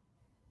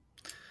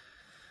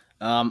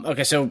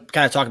 Okay, so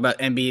kind of talk about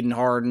Embiid and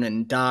Harden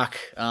and Doc.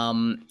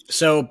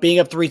 So being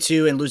up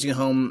 3-2 and losing at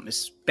home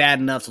is bad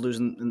enough to lose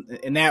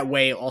in that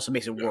way. It also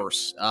makes it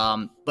worse.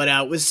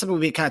 But this is something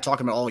we've been kind of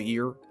talking about all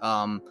year.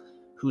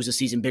 Who's the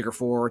season bigger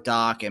for?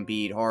 Doc,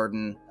 Embiid,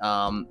 Harden.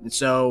 And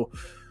so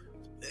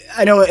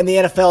I know in the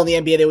NFL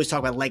and the NBA, they always talk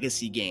about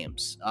legacy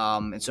games.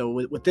 And so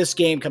with this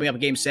game coming up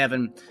in Game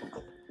 7,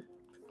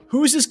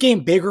 who is this game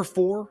bigger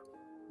for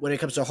when it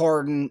comes to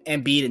Harden,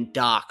 Embiid, and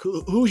Doc?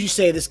 Who would you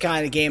say this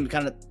kind of game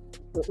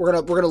we're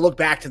gonna look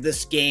back to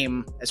this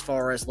game as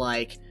far as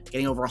like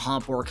getting over a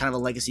hump or kind of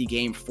a legacy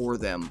game for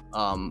them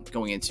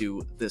going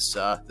into this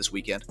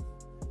weekend?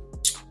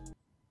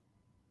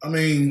 I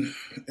mean,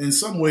 in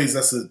some ways,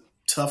 that's a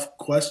tough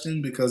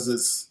question because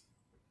it's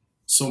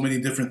so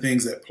many different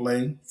things at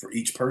play for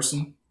each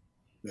person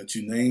that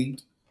you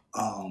named.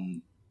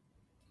 Um,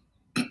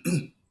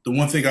 the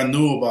one thing I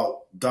knew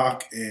about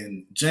Doc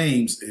and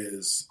James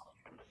is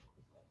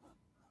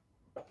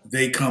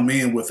they come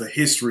in with a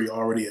history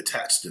already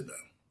attached to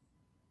them.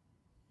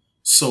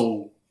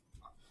 So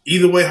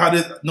either way,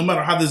 no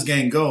matter how this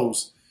game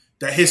goes,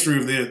 that history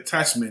of their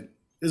attachment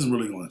isn't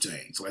really going to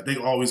change. Like they're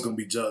always going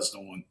to be judged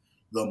on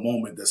the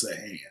moment that's at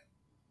hand.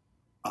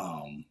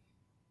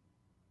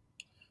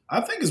 I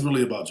think it's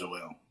really about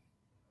Joel.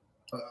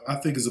 I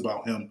think it's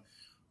about him.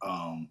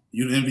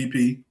 You're the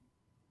MVP.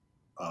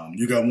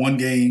 You got one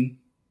game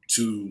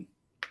to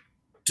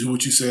do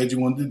what you said you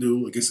wanted to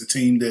do against a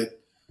team that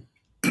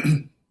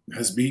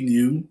has beaten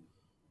you,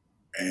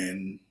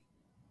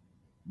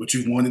 but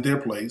you've wanted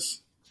their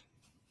place.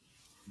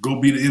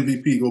 Go be the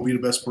MVP. Go be the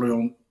best player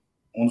on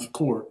the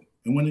court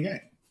and win the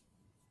game.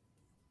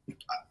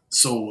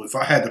 So if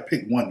I had to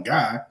pick one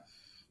guy,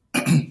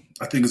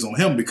 I think it's on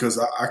him because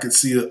I can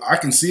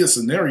see a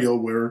scenario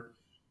where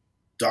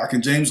Doc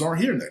and James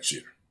aren't here next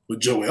year, but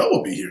Joel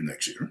will be here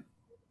next year.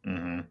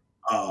 Mm-hmm.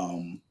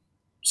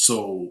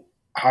 So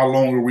how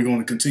long are we going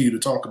to continue to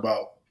talk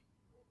about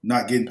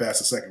not getting past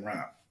the second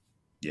round?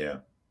 Yeah.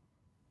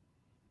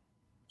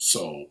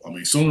 So I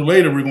mean, sooner or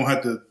later we're gonna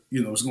have to,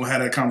 it's gonna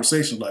have that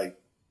conversation. Like,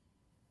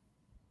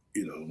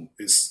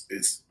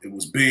 it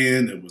was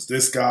Ben, it was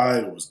this guy,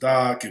 it was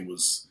Doc, it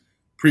was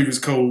previous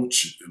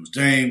coach, it was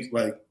James.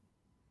 Like,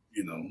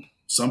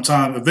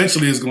 sometime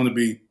eventually it's going to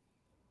be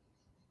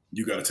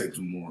you got to take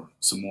some more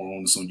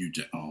onus on you,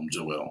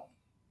 Joel.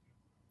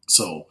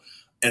 So,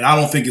 and I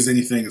don't think it's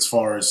anything as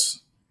far as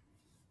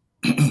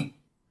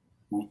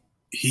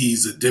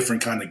he's a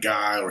different kind of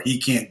guy or he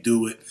can't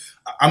do it.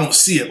 I don't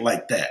see it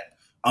like that.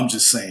 I'm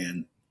just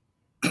saying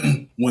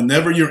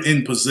whenever you're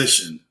in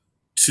position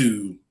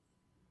to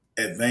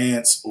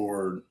advance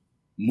or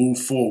move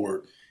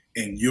forward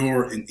and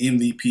you're an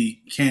MVP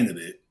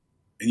candidate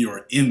and you're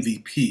an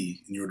MVP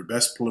and you're the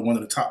best player, one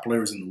of the top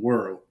players in the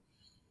world,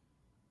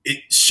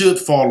 it should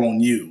fall on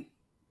you.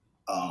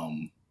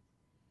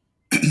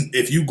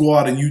 If you go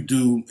out and you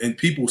do, and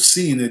people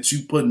seeing that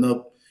you putting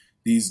up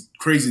these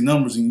crazy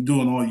numbers and you're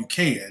doing all you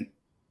can,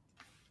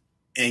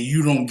 and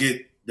you don't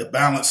get the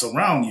balance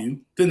around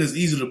you, then it's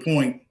easy to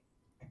point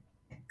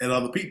at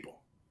other people.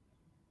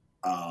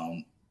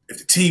 If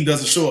the team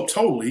doesn't show up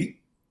totally,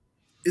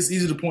 it's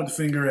easy to point the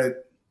finger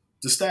at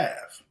the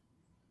staff.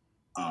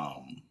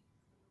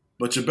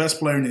 But your best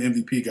player in the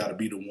MVP got to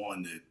be the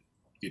one that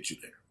gets you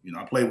there.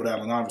 I played with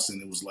Allen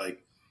Iverson. It was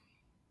like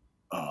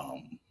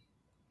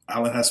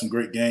Allen had some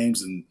great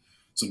games and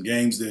some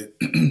games that,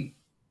 I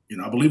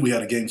believe we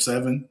had a game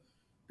 7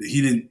 that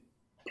he didn't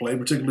play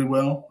particularly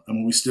well. I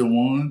mean, we still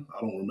won.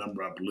 I don't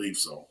remember. I believe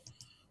so.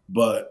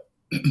 But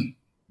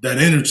that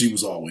energy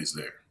was always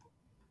there.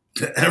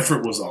 The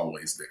effort was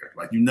always there.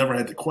 Like, you never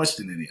had to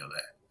question any of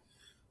that.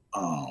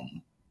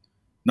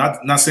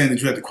 Not saying that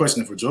you had to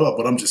question it for Joel,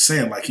 but I'm just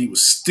saying, like, he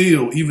was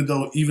still, even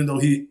though he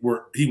didn't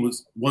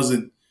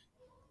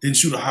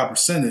shoot a high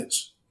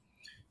percentage,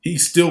 he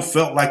still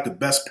felt like the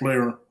best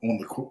player on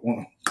the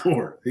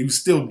court. He was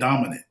still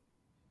dominant.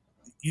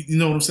 You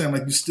know what I'm saying?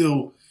 Like, he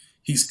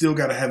still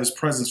got to have his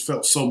presence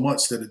felt so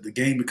much that the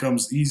game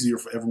becomes easier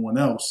for everyone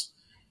else.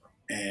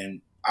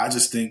 And I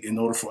just think in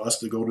order for us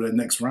to go to that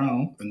next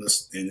round and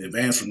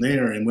advance from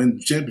there and win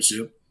the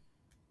championship,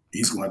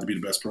 he's going to have to be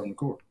the best player on the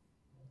court.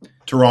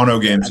 Toronto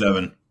game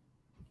 7.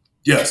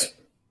 Yes.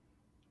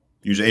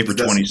 He was 8 for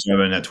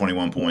 27 at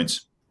 21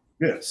 points.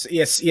 Yes.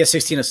 Yes. He has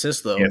 16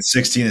 assists though. He had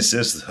 16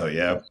 assists though.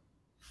 Yeah.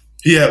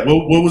 Yeah.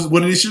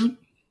 What did he shoot?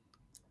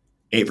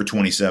 8 for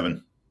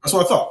 27. That's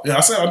what I thought. Yeah,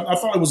 I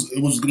thought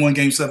it was going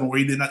game 7 where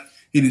he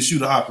didn't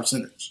shoot a high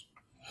percentage,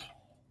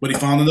 but he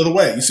found another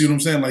way. You see what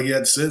I'm saying? Like, he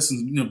had assists,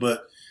 and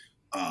but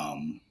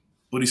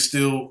he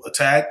still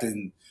attacked,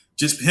 and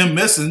just him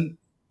missing,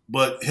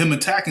 but him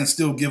attacking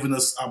still giving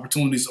us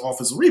opportunities to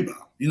offensive rebound.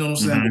 You know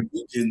what I'm saying?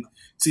 And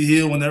T.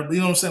 Hill and everybody,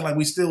 you know what I'm saying? Like,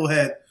 we still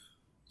had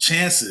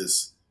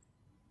chances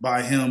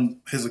by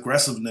him, his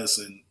aggressiveness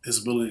and his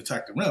ability to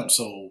attack the rim.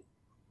 So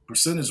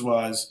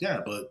percentage-wise,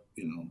 yeah, but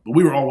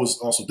we were always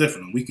also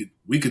different. We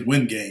could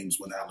win games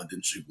when Allen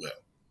didn't shoot well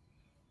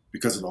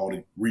because of all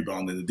the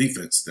rebound and the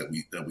defense that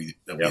we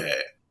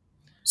had.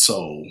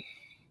 So,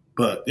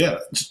 but yeah,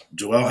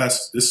 Joel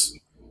has this.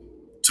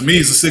 To me,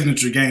 it's a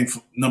signature game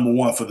number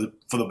one for the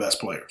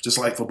best player. Just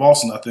like for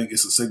Boston, I think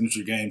it's a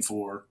signature game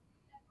for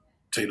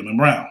Tatum and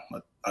Brown.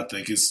 I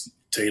think it's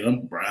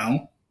Tatum,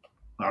 Brown,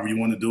 however you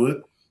want to do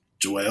it,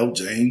 Joel,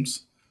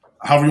 James,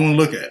 however you want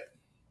to look at it.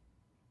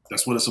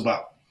 That's what it's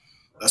about.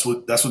 That's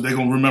what they're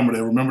gonna remember.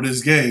 They remember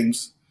these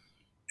games,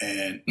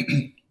 and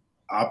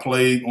I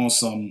played on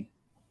some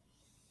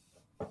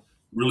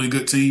really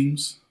good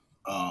teams.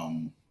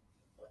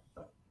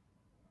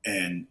 And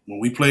when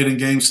we played in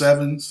game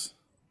 7s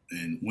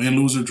and win,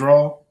 lose, or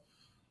draw,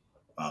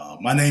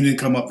 my name didn't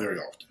come up very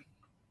often.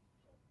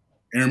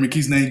 Aaron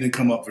McKee's name didn't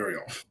come up very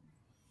often.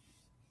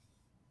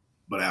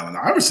 but Allen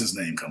Iverson's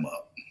name come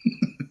up.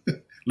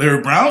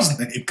 Larry Brown's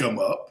name come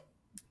up.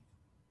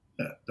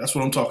 Yeah, that's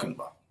what I'm talking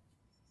about.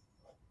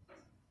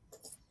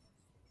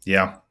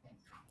 Yeah.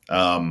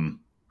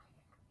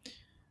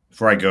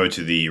 Before I go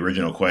to the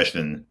original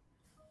question,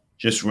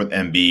 just with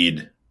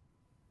Embiid,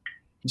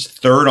 he's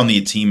third on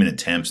the team in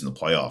attempts in the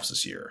playoffs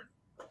this year.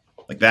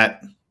 Like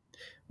that.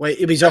 Wait,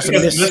 he's also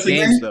missed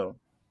games, though.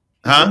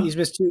 Huh? He's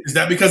missed 2. Is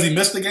that because he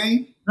missed the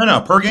game?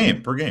 No, per game.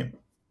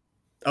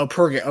 Oh,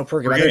 per game. I think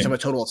you're talking about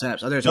total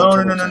attempts.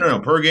 No.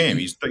 Per game.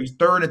 He's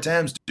third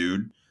attempts,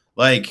 dude.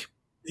 Like,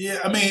 yeah.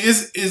 I mean,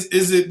 is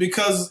it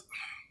because?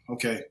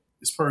 Okay,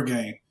 it's per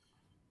game.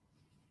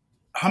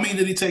 How many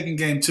did he take in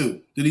game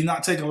 2? Did he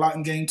not take a lot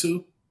in game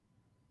 2?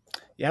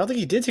 Yeah, I don't think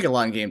he did take a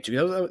lot in game 2.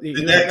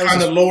 Did that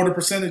kind of lower the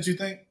percentage, you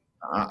think?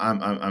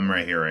 I'm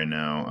right here right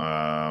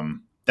now.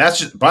 That's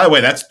just, by the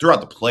way, that's throughout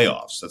the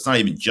playoffs. That's not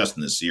even just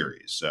in the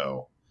series.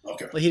 So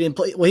okay. Well, he didn't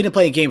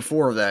play in game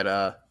 4 of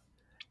that.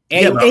 He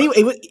didn't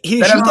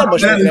shoot that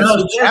much.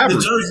 The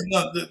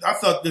jersey. I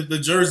thought that the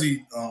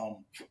jersey,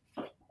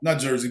 not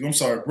Jersey. I'm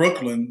sorry,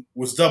 Brooklyn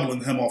was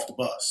doubling him off the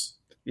bus.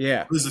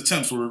 Yeah, his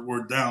attempts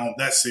were down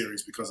that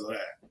series because of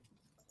that.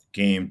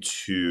 Game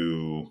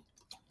 2,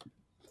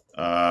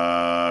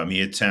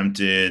 he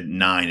attempted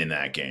 9 in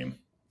that game.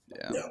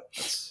 Yeah.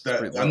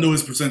 I knew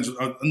his percentage.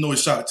 I knew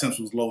his shot attempts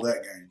was low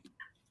that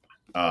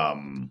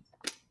game.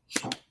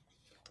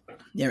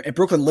 Yeah, and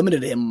Brooklyn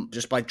limited him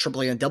just by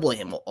tripling and doubling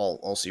him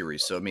all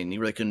series. So I mean, he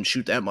really couldn't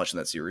shoot that much in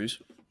that series.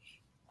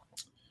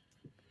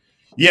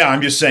 Yeah,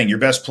 I'm just saying your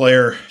best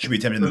player should be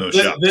attempting the most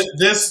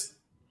shots.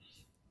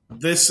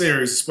 This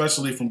series,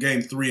 especially from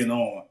game 3 and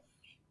on,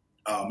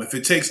 if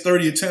it takes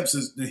 30 attempts,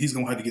 then he's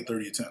going to have to get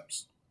 30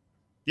 attempts.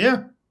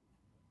 Yeah.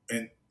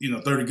 And,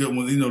 30 good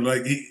ones,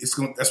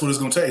 that's what it's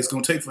going to take. It's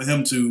going to take for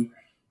him to,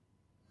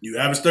 you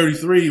average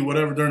 33,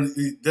 whatever,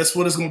 that's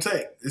what it's going to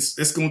take.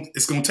 It's going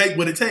to take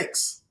what it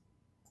takes.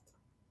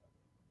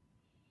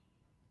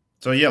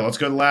 So, yeah, let's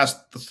do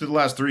the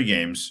last 3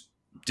 games.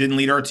 Didn't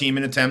lead our team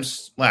in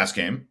attempts last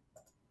game.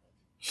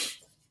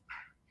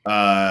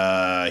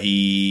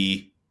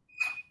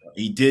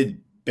 He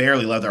did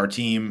barely lead our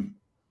team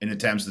in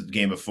attempts the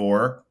game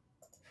before.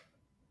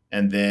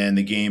 And then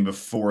the game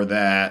before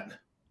that,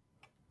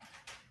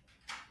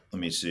 let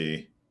me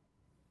see.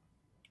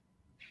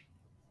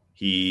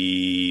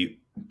 He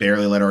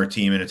barely led our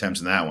team in attempts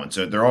in that one.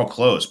 So they're all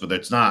close, but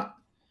it's not.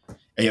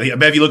 I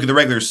bet if you look at the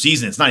regular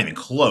season, it's not even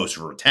close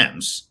for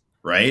attempts,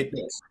 right?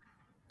 Yes.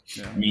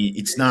 Yeah. I mean,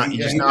 it's not.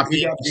 He's just not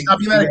being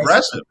that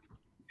aggressive.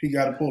 He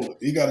got to pull it.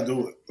 He got to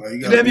do it.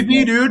 You're the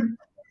MVP, dude.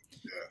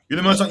 Yeah. You're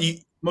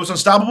the most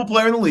unstoppable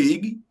player in the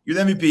league. You're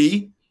the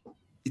MVP.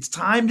 It's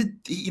time to,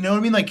 you know what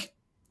I mean? Like,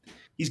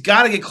 he's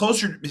got to get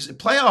closer. His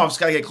playoffs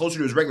got to get closer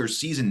to his regular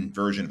season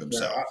version of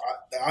himself.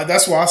 Yeah,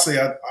 that's why I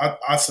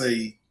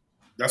say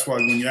that's why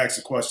when you ask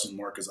the question,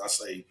 Marcus, I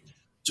say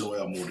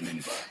Joel more than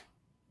anybody.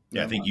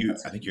 Yeah, I think you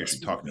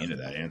actually talked me into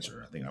that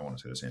answer. I think I want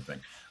to say the same thing.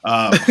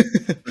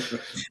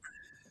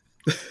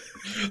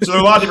 So there are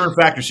a lot of different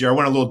factors here. I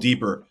went a little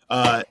deeper.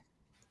 I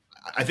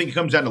think it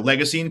comes down to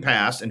legacy and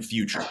past and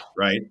future,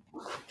 right?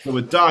 So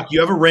with Doc, you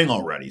have a ring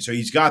already. So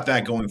he's got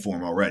that going for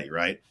him already,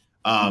 right?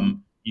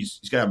 He's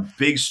got a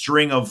big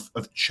string of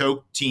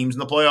choke teams in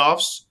the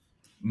playoffs.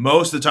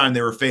 Most of the time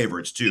they were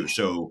favorites too.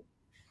 So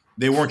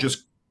they weren't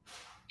just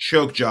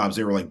choke jobs.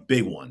 They were like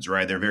big ones,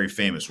 right? They're very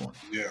famous ones.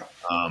 Yeah.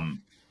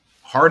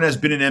 Harden has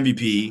been an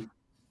MVP.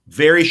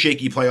 Very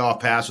shaky playoff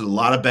pass with a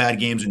lot of bad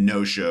games and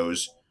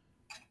no-shows.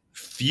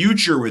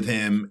 Future with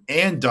him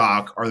and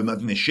Doc are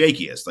the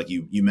shakiest, like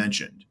you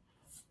mentioned.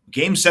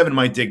 Game 7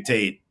 might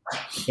dictate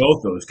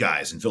both those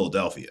guys in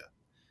Philadelphia.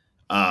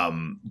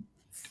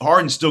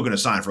 Harden's still going to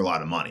sign for a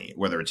lot of money,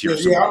 whether it's here or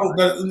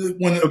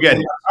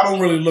I don't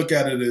really look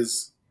at it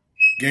as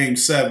Game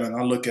 7.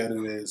 I look at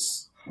it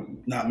as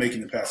not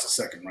making it past the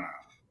second round.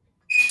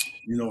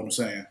 You know what I'm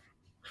saying?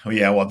 Oh,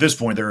 yeah. Well, at this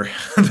point, they're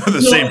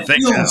the same thing.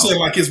 You know what now. I'm saying?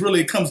 Like,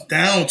 it comes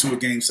down to a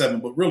Game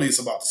 7, but really it's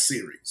about the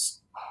series.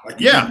 Like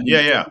yeah.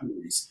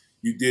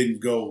 You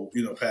didn't go,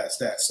 past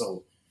that.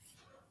 So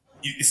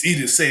it's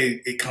easy to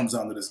say it comes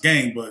down to this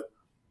game, but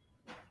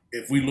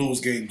if we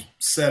lose Game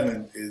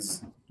 7,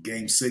 is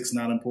Game 6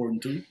 not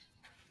important too?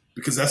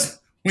 Because that's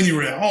when you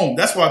were at home.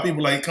 That's why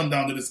people come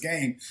down to this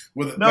game.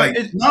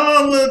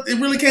 It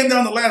really came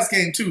down to last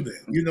game too. Then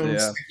what I'm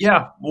saying?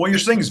 Yeah. Well, what you're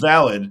saying is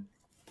valid,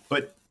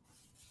 but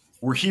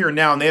we're here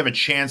now, and they have a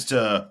chance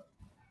to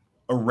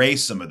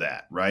erase some of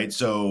that, right?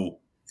 So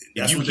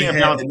if you can't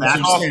bounce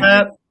back off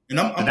that. And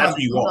I'm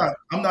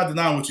not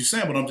denying what you're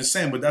saying, but I'm just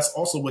saying, but that's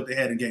also what they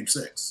had in Game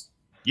 6.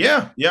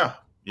 Yeah.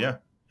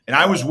 And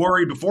I was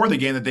worried before the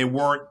game that they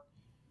weren't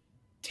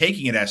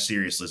taking it as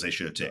seriously as they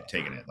should have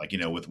taken it. Like,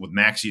 with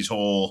Maxi's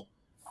whole,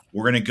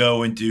 we're going to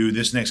go into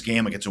this next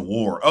game like it's a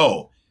war.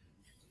 Oh,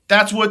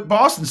 that's what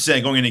Boston's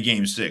saying going into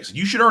Game 6.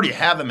 You should already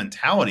have the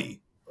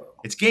mentality.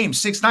 It's Game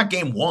 6, not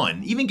Game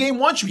 1. Even Game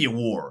 1 should be a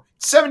war.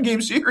 It's a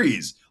 7-game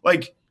series.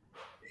 Like,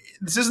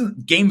 this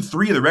isn't Game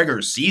 3 of the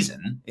regular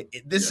season.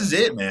 This is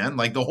it, man.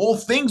 Like, the whole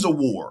thing's a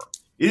war.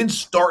 It didn't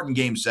start in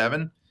Game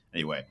 7.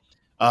 Anyway,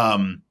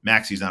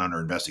 Maxi's not under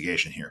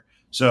investigation here.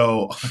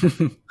 So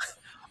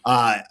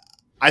I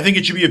think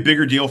it should be a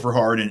bigger deal for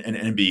Harden and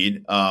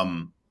Embiid.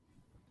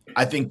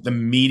 I think the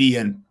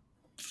media and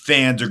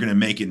fans are going to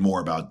make it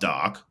more about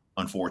Doc,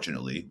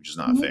 unfortunately, which is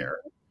not fair.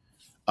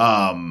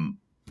 I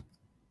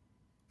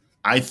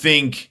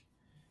think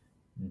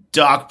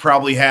Doc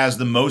probably has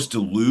the most to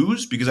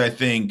lose because I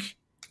think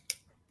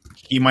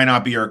he might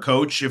not be our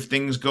coach if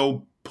things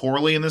go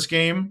poorly in this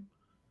game.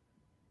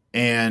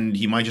 And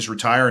he might just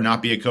retire and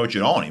not be a coach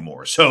at all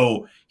anymore.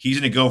 So he's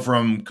going to go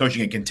from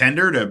coaching a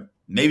contender to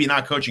maybe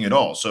not coaching at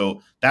all.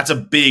 So that's a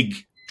big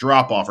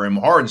drop off for him.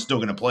 Harden's still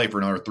going to play for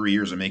another 3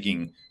 years and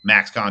making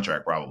max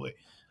contract probably.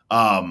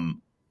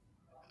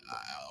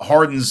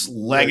 Harden's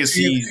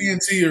legacy.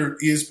 TNT or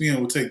ESPN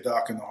will take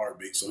Doc in the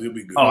heartbeat, so he'll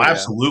be good. Oh,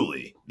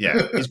 absolutely.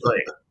 Yeah, he's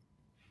great.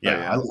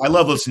 Yeah, I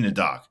love listening to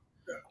Doc.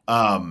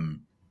 Yeah.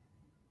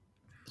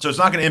 So it's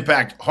not going to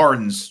impact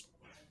Harden's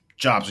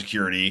job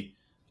security.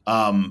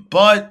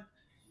 But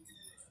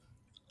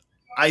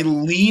I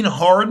lean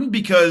Harden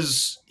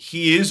because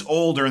he is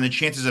older and the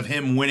chances of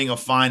him winning a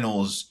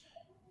finals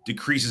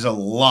decreases a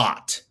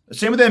lot.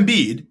 Same with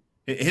Embiid.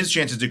 His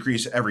chances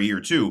decrease every year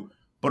too.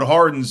 But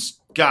Harden's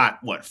got,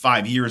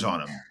 5 years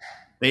on him.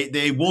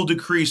 They will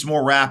decrease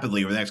more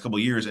rapidly over the next couple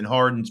of years, and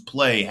Harden's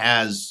play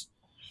has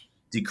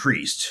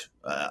decreased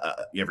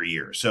every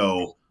year.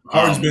 So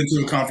Harden's been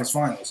to the conference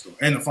finals though,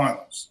 and the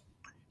finals.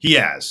 He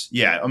has.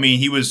 Yeah. I mean,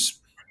 he was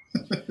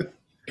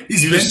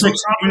He's He was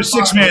a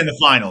six man in the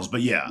finals,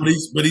 but yeah.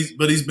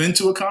 But he's been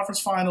to a conference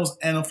finals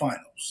and a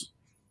finals.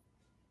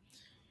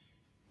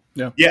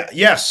 Yeah. Yeah.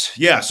 Yes.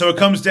 Yeah. So it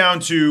comes down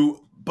to,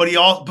 but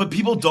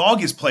people dog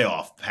his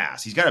playoff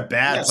pass. He's got a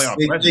bad playoff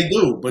record. They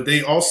do, but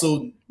they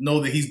also know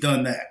that he's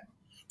done that.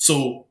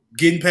 So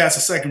getting past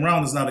the second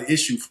round is not an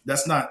issue.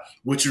 That's not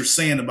what you're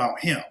saying about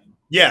him.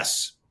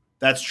 This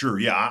that's true.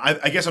 Yeah.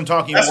 I guess I'm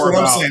talking That's more what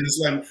about. I'm saying. It's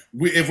like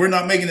if we're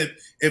not making it,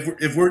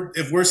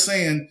 if we're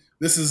saying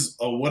this is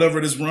whatever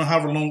this run,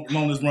 however long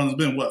this run has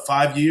been,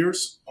 5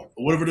 years or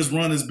whatever this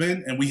run has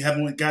been, and we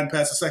haven't gotten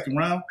past the second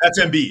round. That's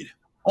Embiid.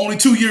 Only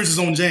 2 years is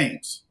on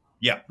James.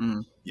 Yeah.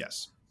 Mm.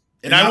 Yes.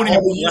 And I wouldn't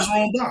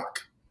even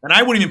Doc. And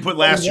I wouldn't even put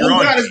last year on.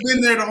 One guy has been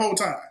there the whole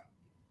time.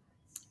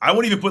 I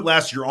wouldn't even put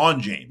last year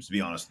on James, to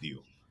be honest with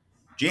you.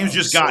 James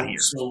just got here.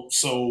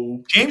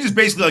 So James is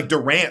basically like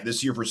Durant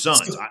this year for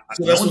Suns. So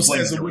that's what I'm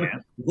saying. So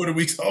what are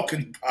we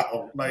talking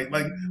about?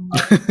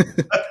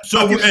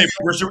 So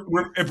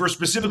if we're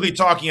specifically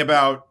talking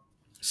about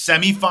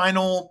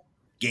semifinal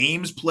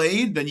games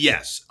played, then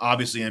yes,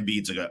 obviously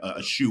Embiid's like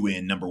a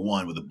shoe-in number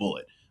one with a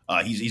bullet.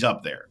 He's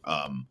up there.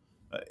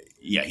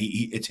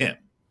 It's him.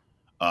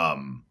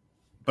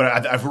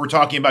 But if we're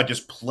talking about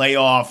just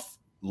playoff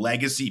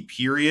legacy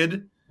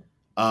period,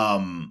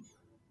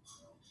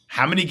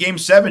 how many Game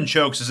 7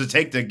 chokes does it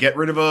take to get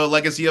rid of a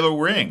legacy of a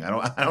ring? I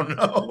don't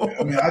know.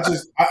 I mean, I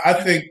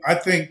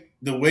think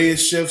the way it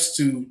shifts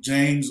to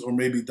James or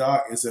maybe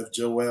Doc is if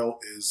Joel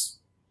is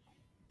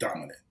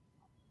dominant.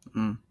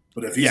 Mm.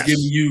 But if he's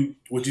giving you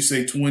what you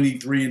say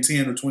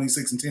 23-10 or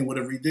 26-10,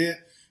 whatever he did,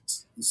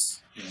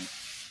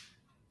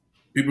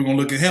 people are gonna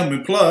look at him.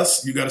 And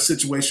plus, you got a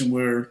situation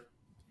where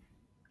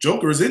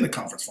Joker is in the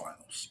conference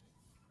finals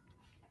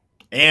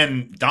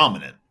and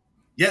dominant.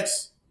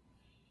 Yes,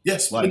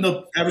 end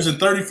up averaging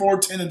 34,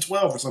 10, and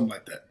 12 or something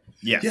like that.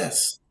 Yeah.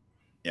 Yes.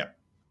 Yeah.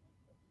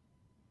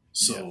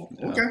 So,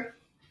 okay.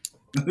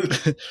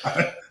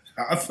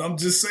 I'm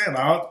just saying.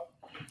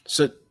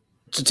 So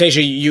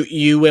Teja,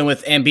 you went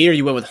with Embiid or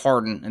you went with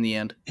Harden in the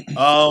end?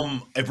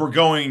 If we're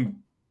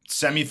going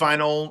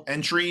semifinal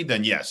entry,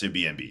 then yes, it'd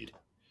be Embiid.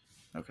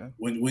 Okay.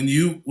 When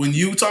you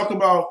talk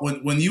about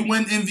when you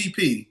win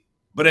MVP,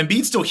 but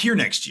Embiid's still here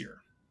next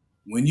year.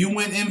 When you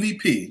win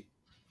MVP,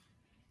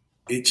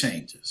 it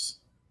changes.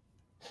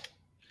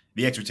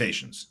 The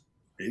expectations.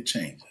 It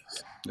changes.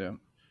 Yeah.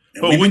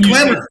 And we've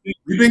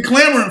been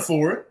clamoring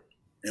for it,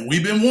 and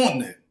we've been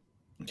wanting it.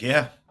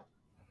 Yeah.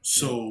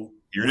 So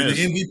here when the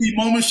MVP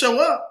moments show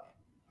up,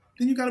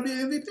 then you got to be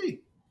an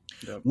MVP.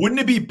 Yep.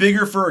 Wouldn't it be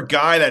bigger for a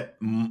guy that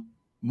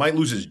might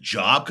lose his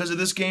job because of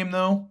this game,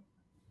 though?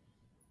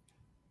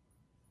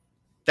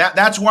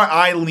 That's why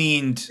I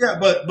leaned. Yeah,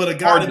 but a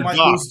guy that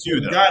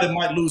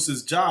might lose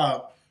his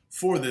job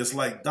for this,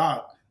 like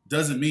Doc,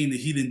 doesn't mean that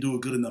he didn't do a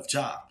good enough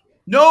job.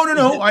 No.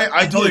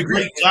 I totally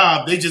agree. Great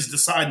job. They just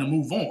decided to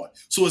move on.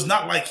 So it's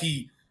not like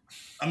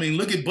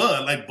look at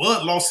Bud. Like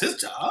Bud lost his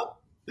job.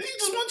 He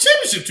just won a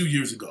championship 2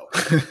 years ago.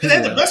 He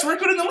had the best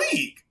record in the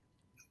league.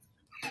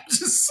 I'm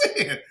just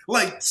saying.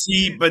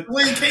 But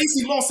Wayne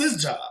Casey lost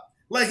his job.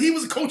 Like he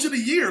was coach of the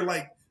year.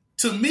 Like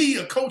to me,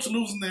 a coach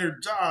losing their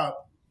job,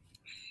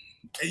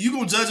 and you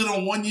gonna judge it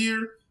on 1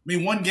 year,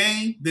 one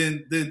game,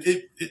 then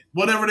it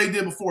whatever they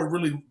did before, it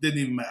really didn't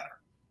even matter.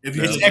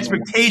 It's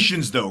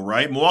expectations, though,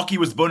 right? Milwaukee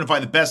was bona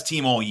fide the best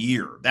team all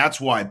year. That's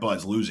why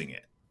Bud's losing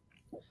it.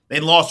 They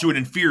lost to an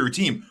inferior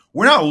team.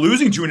 We're not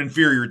losing to an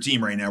inferior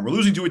team right now. We're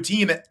losing to a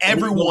team that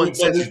everyone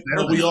says is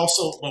better.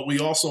 But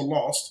we also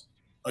lost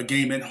a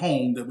game at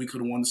home that we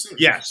could have won the series.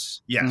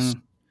 Yes.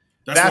 Mm.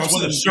 That's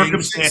when the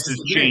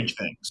circumstances change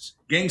things.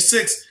 Game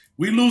 6,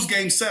 we lose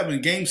Game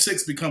 7. Game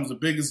 6 becomes the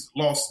biggest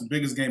loss, the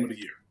biggest game of the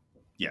year.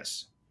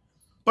 Yes.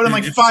 But in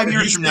like 5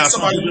 years from now,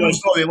 somebody will like,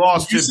 oh, they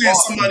lost. If you saying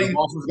somebody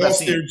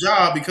lost their their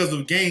job because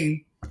of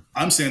game,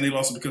 I'm saying they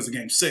lost it because of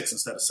Game 6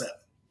 instead of 7.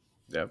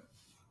 Yep.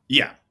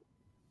 Yeah.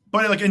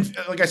 But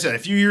like I said, a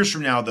few years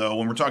from now, though,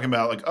 when we're talking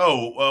about like,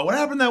 what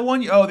happened that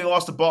one year? Oh, they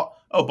lost to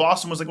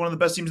Boston was like one of the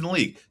best teams in the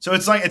league. So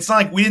it's not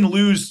like we didn't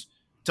lose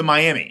to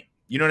Miami.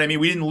 You know what I mean?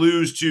 We didn't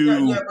lose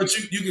to. Yeah, but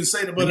you can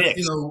say that, but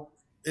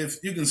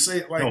if you can say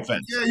it like, no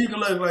offense. Yeah, you can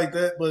let it like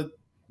that. But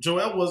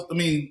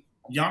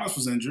Giannis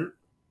was injured.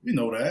 We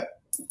know that.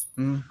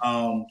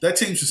 That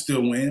team should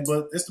still win,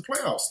 but it's the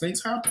playoffs.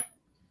 Things happen.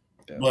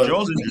 Yeah. But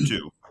Joel's injured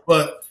too.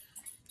 But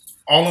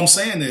all I'm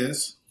saying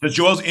is, does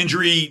Joel's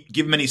injury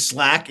give him any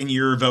slack in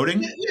your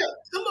voting? Yeah,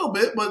 a little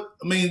bit. But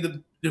I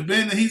mean,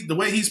 the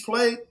way he's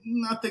played,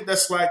 I think that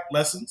slack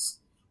lessens.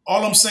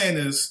 All I'm saying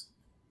is,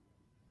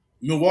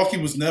 Milwaukee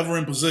was never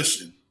in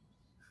position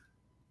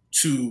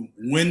to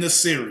win the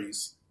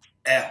series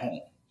at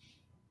home.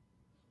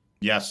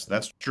 Yes,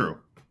 that's true.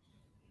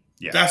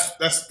 Yeah,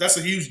 that's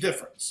a huge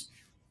difference.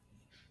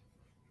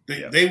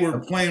 They were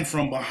playing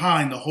from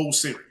behind the whole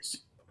series.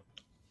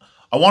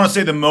 I want to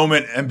say the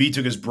moment Embiid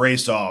took his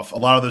brace off, a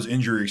lot of those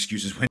injury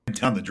excuses went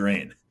down the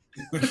drain.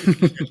 Because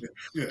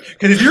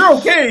if you're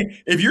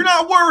okay, if you're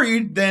not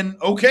worried, then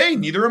okay,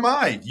 neither am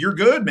I. You're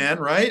good, man,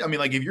 right? I mean,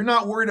 like if you're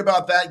not worried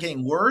about that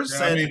getting worse,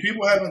 I mean,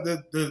 people haven't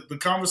the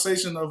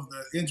conversation of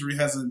the injury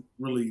hasn't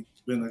really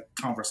been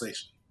a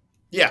conversation.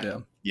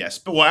 Yeah. Yes,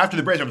 but after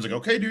the brace, I was like,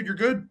 okay, dude, you're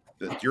good.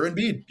 You're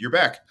Embiid. You're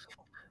back.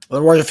 Well,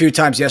 there were a few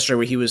times yesterday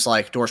where he was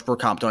like Doris Burke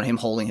commented on him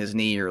holding his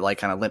knee or like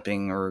kind of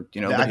limping or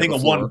I think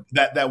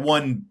that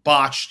one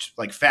botched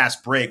like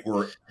fast break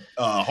where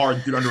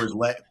Harden threw under his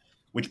leg.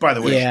 Which, by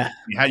the way,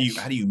 how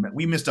do you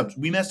we messed up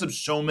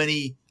so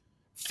many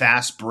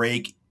fast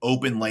break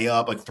open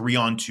layup like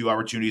 3-on-2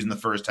 opportunities in the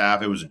first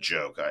half. It was a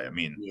joke.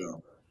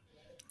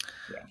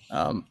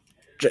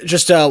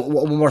 Just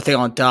one more thing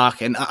on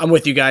Doc, and I'm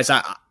with you guys.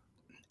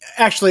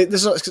 Actually,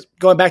 this is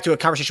going back to a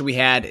conversation we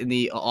had in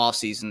the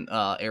offseason,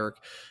 Eric.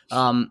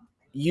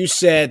 You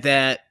said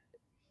that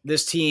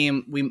this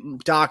team,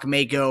 Doc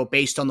may go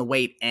based on the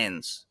way it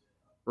ends,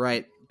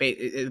 right?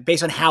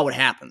 Based on how it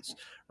happens,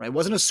 right? It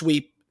wasn't a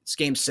sweep. It's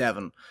Game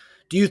 7.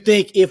 Do you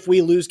think if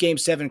we lose Game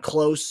 7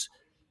 close,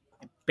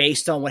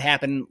 based on what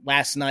happened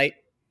last night,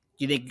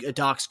 do you think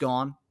Doc's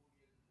gone?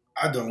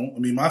 I don't. I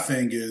mean, my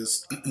thing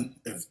is,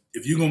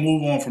 if you're gonna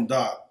move on from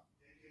Doc,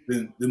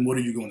 then what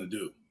are you going to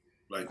do?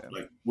 Like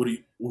who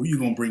are you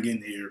going to bring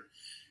in here,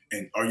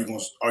 and are you going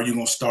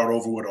to start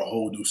over with a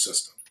whole new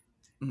system?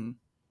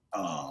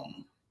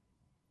 Mm-hmm.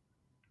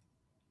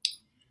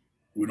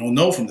 We don't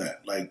know from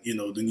that. Like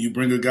then you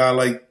bring a guy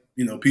like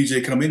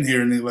PJ come in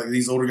here and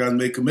these older guys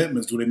make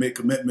commitments. Do they make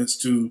commitments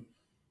to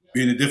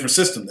be in a different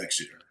system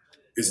next year?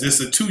 Is this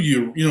a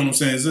 2-year? You know what I'm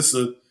saying? Is this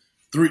a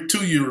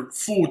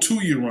full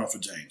 2-year run for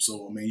James?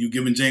 So I mean, you're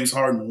giving James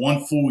Harden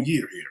 1 full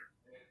year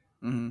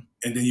here, mm-hmm.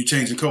 and then you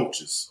change the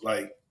coaches.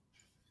 Like,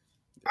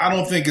 I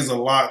don't think it's a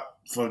lot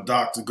for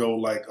Doc to go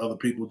like other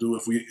people do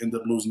if we end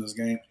up losing this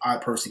game. I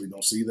personally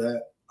don't see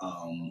that.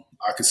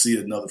 I could see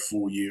another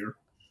full year.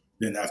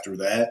 Then after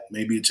that,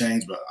 maybe a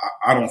change, but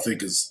I don't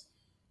think it's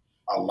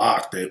a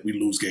lock that we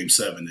lose Game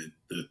 7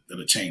 that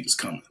a change is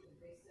coming.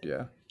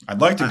 Yeah,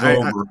 I'd like to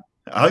go over.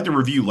 I'd like to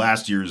review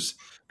last year's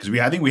because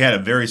I think we had a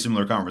very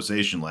similar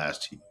conversation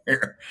last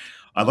year.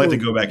 I'd like to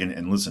go back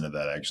and listen to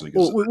that actually.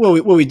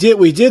 Well, we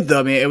did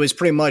though. I mean, it was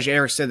pretty much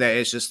Eric said that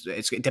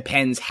it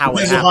depends how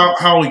it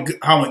happens.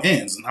 how it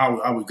ends and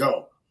how we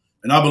go.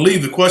 And I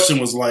believe the question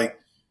was like,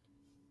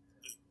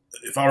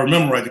 if I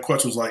remember right, the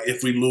question was like,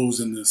 if we lose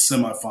in the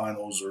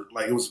semifinals or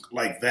like it was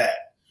like that.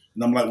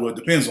 And I'm like, well, it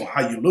depends on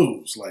how you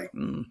lose. Like,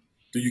 do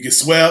you get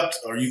swept?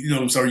 Are are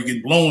you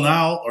getting blown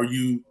out?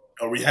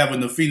 Are we having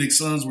the Phoenix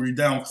Suns where you're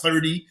down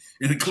 30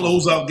 in a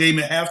closeout game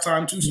at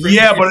halftime?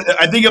 Yeah, but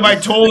I think if I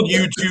told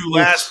you two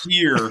last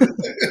year,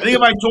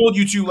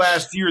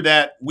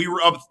 that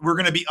we're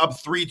going to be up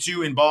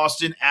 3-2 in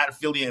Boston at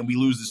Philly and we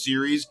lose the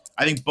series,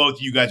 I think both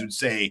of you guys would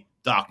say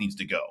Doc needs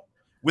to go.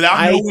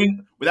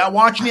 Without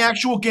watching the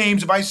actual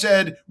games, if I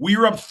said we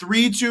were up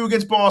 3-2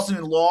 against Boston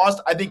and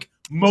lost, I think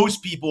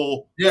most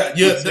people that's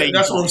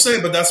what I'm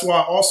saying. But that's why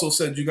I also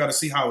said you got to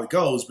see how it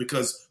goes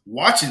because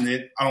watching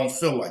it, I don't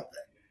feel like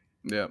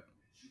that. Yep.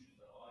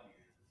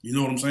 You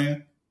know what I'm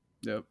saying?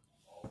 Yep.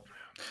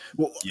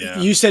 Well,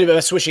 you said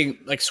about switching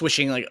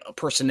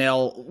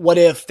personnel. What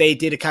if they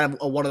did a kind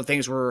of one of the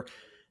things where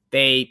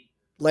they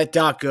let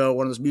Doc go,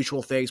 one of those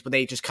mutual things, but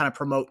they just kind of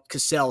promote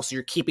Cassell, so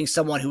you're keeping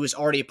someone who is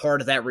already a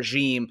part of that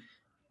regime.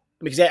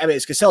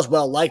 Because Cassell's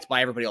well liked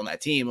by everybody on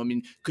that team. I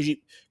mean,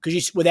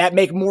 would that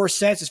make more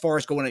sense as far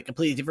as going in a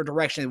completely different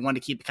direction and wanting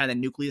to keep the kind of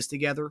nucleus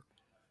together?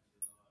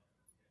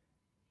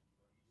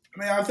 I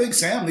mean, I think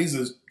Sam needs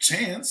a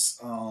chance.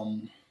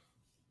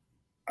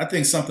 I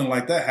think something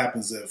like that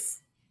happens if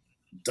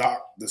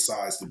Doc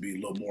decides to be a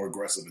little more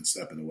aggressive and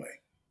stepping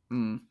away.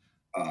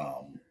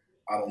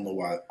 I don't know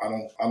why. I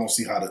don't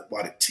see why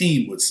the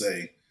team would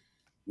say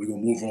we're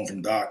gonna move on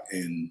from Doc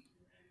and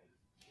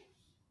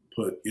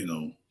put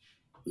the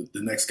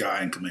next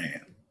guy in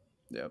command.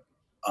 Yep.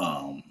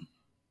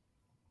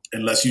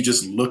 Unless you're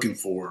just looking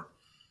for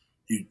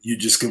you're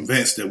just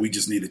convinced that we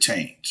just need a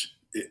change.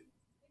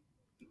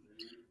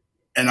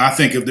 And I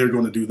think if they're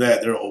going to do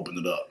that, they'll open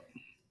it up.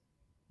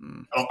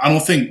 I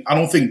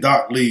don't think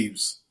Doc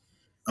leaves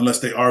unless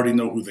they already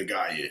know who the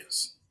guy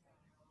is.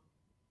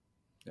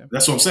 Yeah.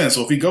 That's what I'm saying.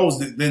 So if he goes,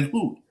 then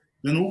who?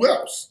 Then who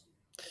else?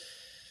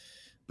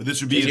 But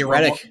this would be his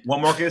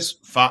one, Marcus.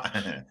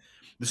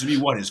 This would be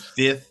what, his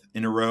 5th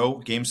in a row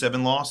Game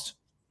 7 lost?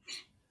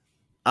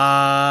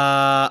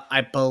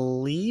 I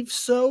believe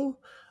so.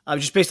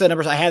 Just based on the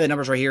numbers, I have the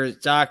numbers right here.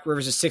 Doc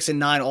Rivers is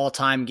 6-9 all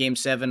time Game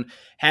 7.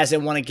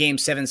 Hasn't won a Game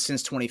 7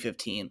 since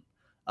 2015.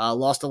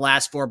 Lost the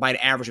last 4 by an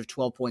average of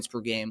 12 points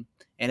per game,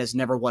 and has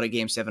never won a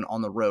Game 7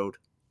 on the road.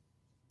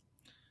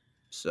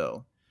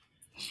 So,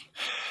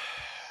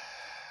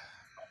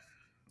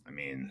 I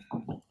mean,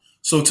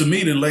 so to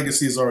me, the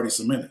legacy is already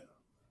cemented.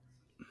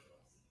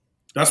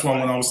 That's why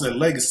when I was saying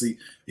legacy,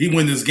 he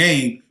win this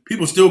game,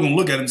 people still gonna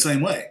look at him the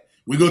same way.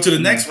 We go to the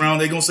next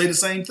round, they're gonna say the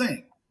same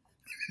thing.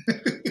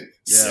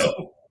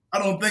 So I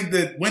don't think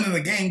that winning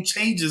the game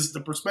changes the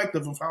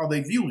perspective of how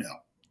they view him.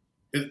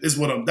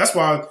 That's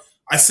why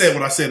I said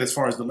what I said as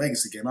far as the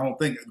legacy game. I don't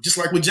think, just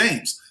like with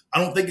James,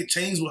 I don't think it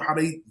changed how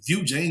they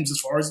view James as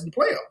far as the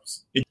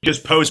playoffs. It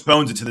just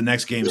postpones it to the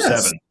next Game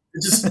 7.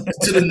 It's just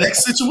to the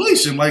next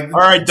situation. Like,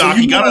 all right, Doc,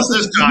 so you got us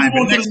this time.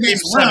 But next Game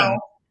 7,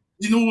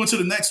 going to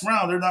the next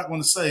round, they're not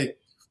going to say,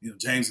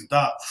 James and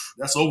Doc,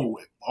 that's over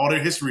with. All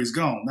their history is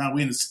gone. Now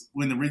we in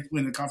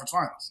the conference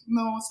finals.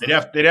 No,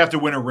 they'd have to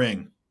win a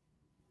ring.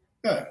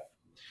 Yeah,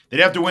 they'd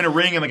have to win a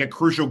ring in like a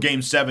crucial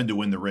Game 7 to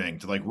win the ring,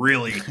 to like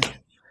really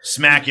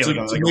smack it to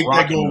make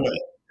that go away.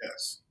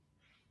 Yes.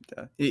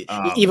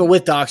 Even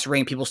with Doc's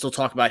ring, people still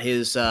talk about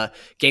his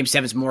Game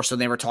 7s more so than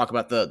they ever talk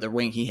about the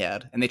ring he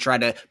had, and they try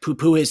to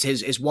poo-poo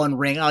his one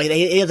ring. Oh,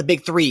 he had the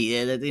big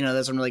 3. That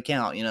doesn't really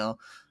count.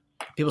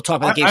 People talk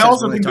about the Game 7s.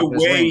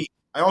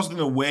 I also think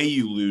the way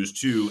you lose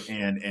to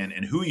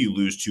and who you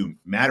lose to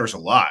matters a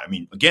lot. I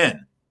mean,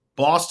 again,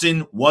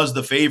 Boston was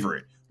the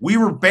favorite. We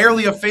were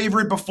barely a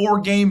favorite before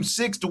Game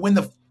 6 to win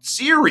the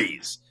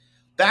series.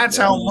 That's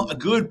how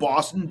good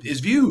Boston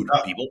is viewed.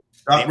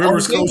 Doc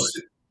Rivers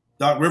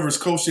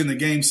coached in the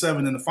Game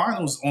 7 in the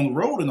finals on the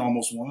road and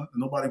almost won. And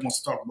nobody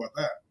wants to talk about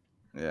that.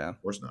 Yeah, of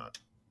course not.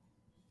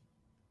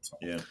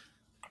 Yeah.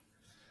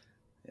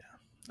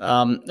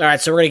 All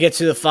right, so we're going to get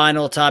to the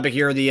final topic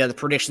here, the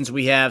predictions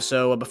we have.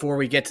 So before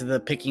we get to the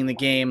picking the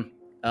game,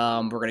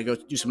 we're going to go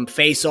do some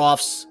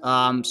face-offs.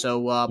 Point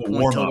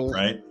total, up,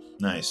 right?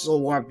 Nice. A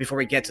little warm up before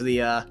we get to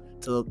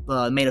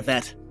the main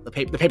event, the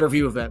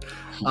pay-per-view event.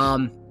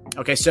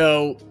 Okay,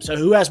 so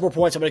who has more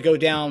points? I'm going to go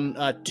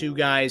down 2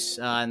 guys.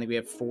 I think we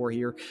have 4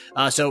 here.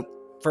 So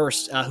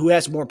first, who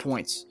has more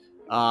points?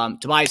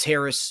 Tobias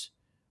Harris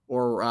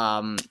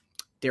or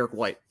Derek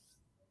White?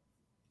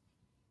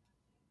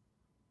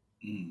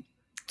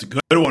 It's a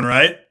good one,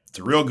 right? It's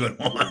a real good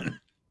one.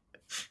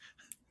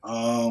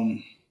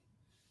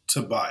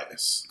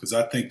 Tobias, because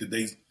I think that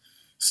they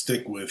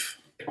stick with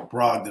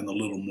Brogdon a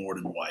little more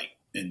than White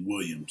and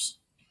Williams.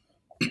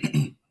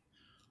 I'm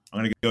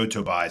going to go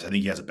Tobias. I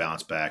think he has a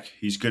bounce back.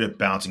 He's good at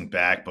bouncing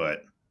back,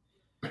 but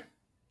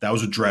that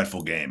was a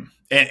dreadful game.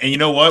 And you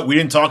know what? We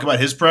didn't talk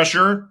about his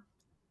pressure,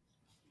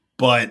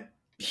 but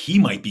he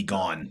might be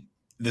gone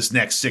this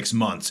next 6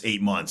 months,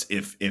 8 months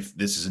if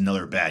this is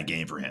another bad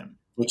game for him.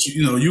 But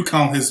you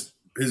count his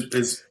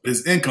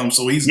income,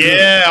 so he's good.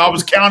 Yeah, I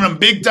was counting him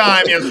big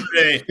time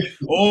yesterday.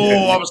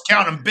 I was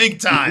counting him big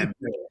time.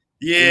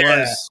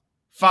 Yeah,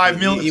 5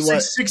 mil,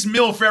 6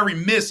 mil for every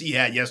miss he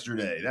had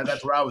yesterday.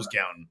 That's where I was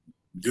counting.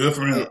 Good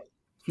for him.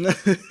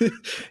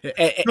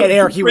 and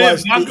Eric, he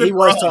was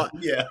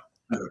talking. Yeah,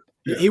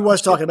 he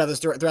was talking about this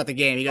throughout the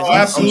game. He goes,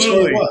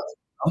 absolutely.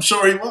 I'm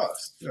sure he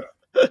was. Yeah.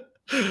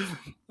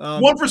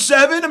 1 for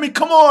 7. I mean,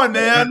 come on,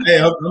 man. Hey,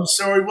 I'm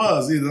sure he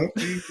was. He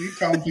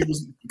count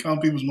people's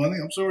money.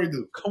 I'm sure he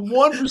do.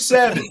 1 for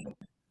 7. All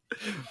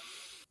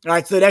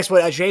right, so the next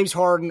one: James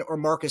Harden or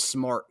Marcus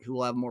Smart, who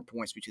will have more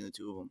points between the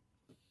two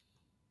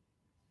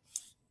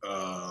of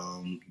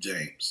them?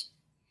 James.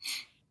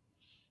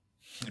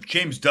 If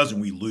James doesn't,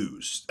 we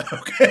lose.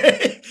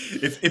 Okay.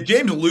 If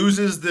James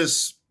loses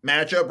this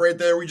matchup right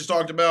there we just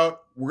talked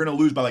about, we're gonna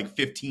lose by like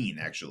 15,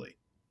 actually.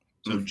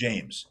 So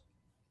James.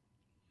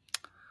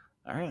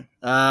 All right.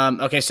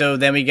 Okay, so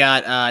then we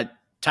got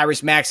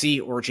Tyrese Maxey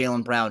or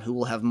Jaylen Brown. Who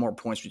will have more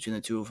points between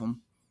the two of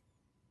them?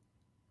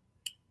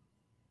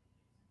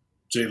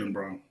 Jaylen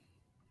Brown.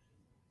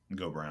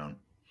 Go Brown.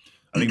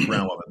 I think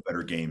Brown will have a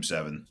better Game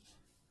 7.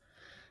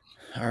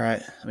 All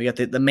right. We got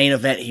the main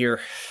event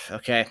here.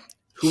 Okay.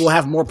 Who will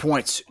have more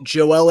points,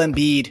 Joel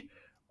Embiid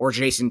or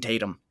Jason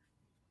Tatum?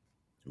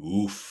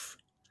 Oof.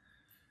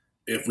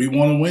 If we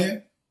want to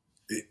win,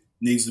 it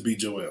needs to be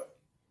Joel.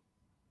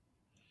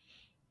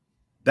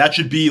 That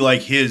should be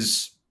like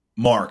his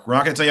mark. We're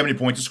not going to tell you how many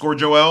points to score,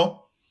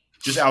 Joel.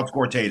 Just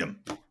outscore Tatum.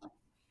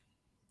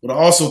 But I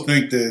also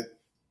think that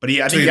But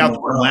I think he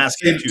outscored him last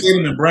game too.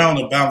 Tatum and Brown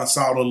will balance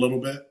out a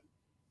little bit.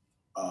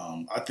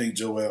 I think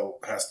Joel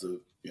has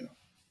to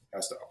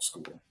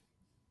outscore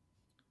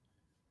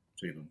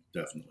Tatum,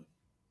 definitely.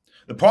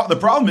 The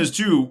problem is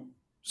too,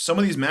 some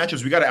of these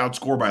matchups we got to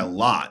outscore by a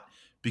lot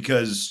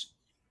because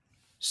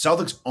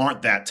Celtics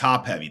aren't that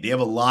top heavy. They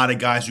have a lot of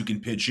guys who can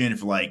pitch in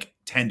for like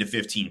 10 to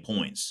 15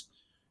 points.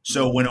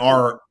 So when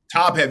our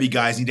top heavy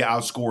guys need to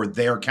outscore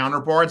their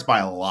counterparts by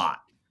a lot,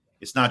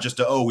 it's not just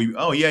he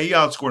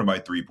outscored him by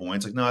 3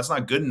 points. Like, no, that's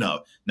not good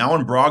enough. Not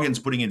when Brogdon's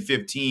putting in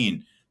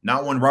 15.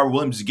 Not when Robert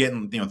Williams is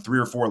getting 3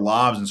 or 4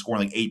 lobs and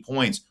scoring like 8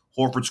 points.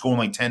 Horford scoring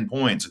like 10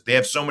 points. Like, they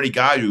have so many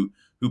guys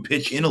who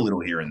pitch in a little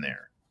here and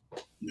there.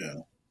 Yeah,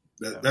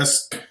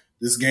 that's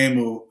this game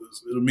it'll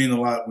mean a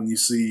lot when you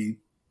see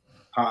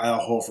how Al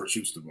Horford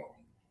shoots the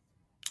ball.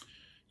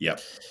 Yep.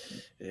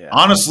 Yeah.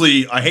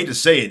 Honestly, I hate to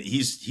say it,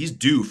 he's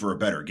due for a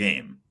better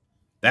game.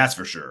 That's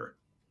for sure.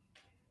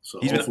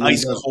 So he's been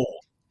ice cold.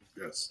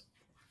 Yes.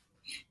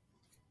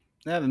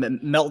 Yeah,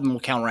 Melton will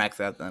counteract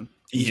that then.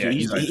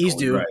 He's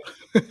due. Right.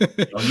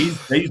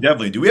 He's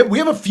definitely due. We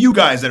have a few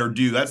guys that are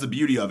due. That's the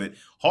beauty of it.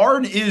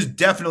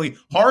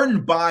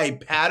 Harden by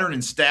pattern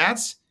and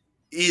stats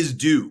is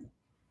due.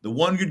 The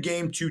one good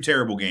game, 2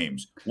 terrible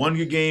games. One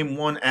good game,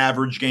 1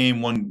 average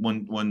game,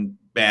 one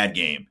bad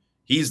game.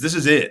 This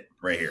is it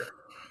right here.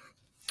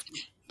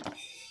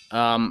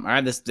 All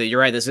right, you're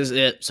right. This is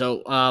it.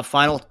 So,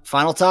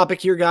 final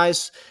topic here,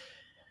 guys.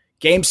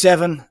 Game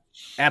 7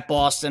 at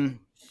Boston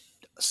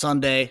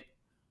Sunday.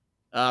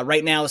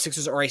 Right now, the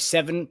Sixers are a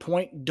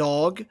 7-point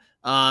dog.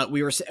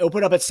 We were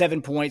opened up at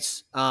 7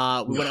 points. We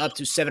went up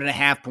to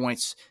 7.5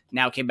 points.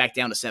 Now it came back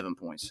down to 7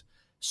 points.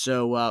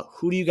 So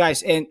who do you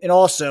guys – and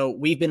also,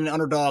 we've been an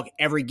underdog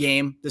every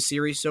game this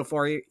series so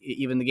far,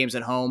 even the games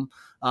at home.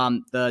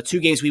 The 2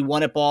 games we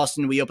won at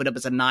Boston, we opened up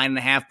as a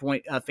 9.5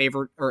 point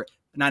favorite or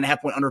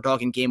 9.5 point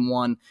underdog in game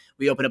 1.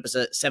 We opened up as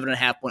a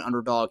 7.5 point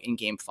underdog in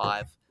game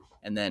 5,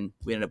 and then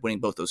we ended up winning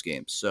both those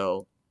games.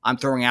 So I'm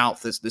throwing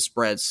out this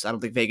spreads. I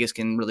don't think Vegas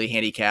can really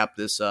handicap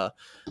this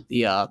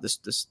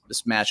this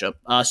matchup.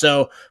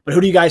 But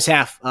who do you guys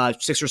have?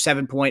 6 or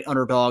 7 point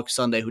underdog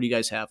Sunday. Who do you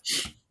guys have?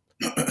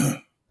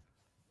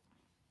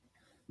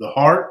 The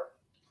heart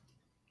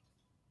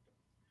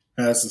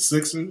has the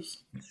Sixers.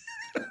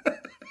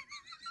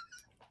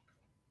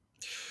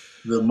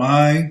 The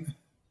mind,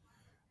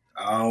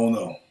 I don't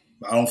know.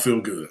 I don't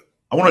feel good.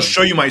 I want to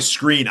show you my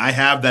screen. I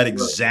have that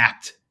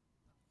exact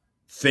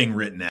thing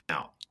written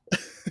out.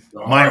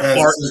 My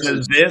heart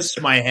says this.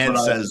 My head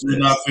says this. I do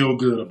not feel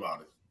good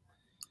about it.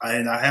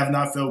 And I have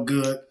not felt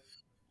good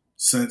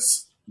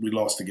since we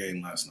lost the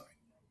game last night.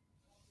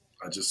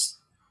 I just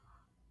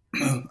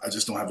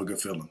don't have a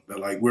good feeling.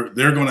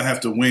 They're going to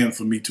have to win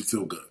for me to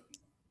feel good.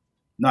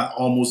 Not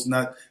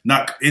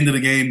into the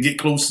game, get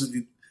close.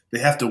 They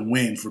have to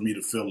win for me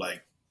to feel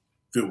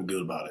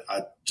good about it.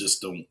 I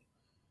just don't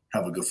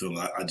have a good feeling.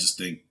 I just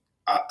think,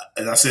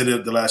 as I said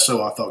at the last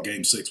show, I thought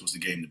Game 6 was the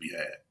game to be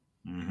had.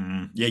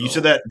 Mm-hmm. Yeah, you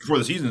said that before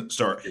the season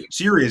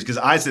series because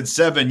I said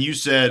 7. You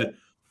said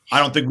I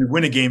don't think we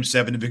win a Game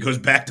 7 if it goes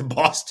back to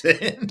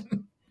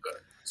Boston.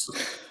 So,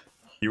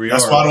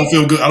 that's why I don't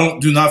feel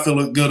good. Do not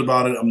feel good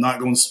about it. I'm not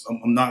going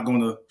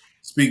to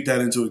speak that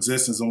into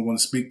existence. I'm going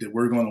to speak that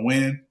we're going to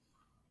win,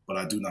 but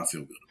I do not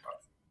feel good about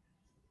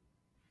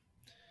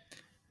it.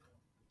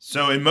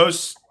 So in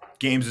most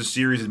games, the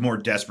series, the more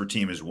desperate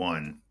team has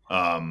won.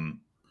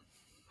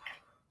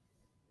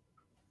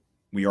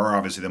 We are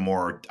obviously the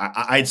more.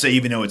 I'd say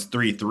even though it's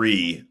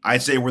 3-3,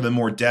 I'd say we're the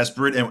more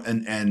desperate,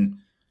 and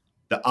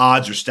the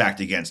odds are stacked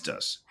against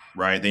us.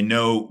 Right? They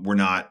know we're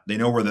not. They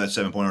know we're the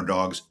 7-point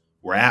underdogs.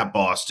 We're at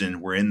Boston.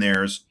 We're in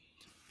theirs.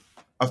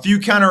 A few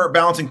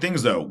counterbalancing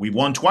things, though. We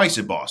won twice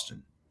at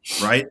Boston,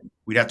 right?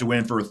 We'd have to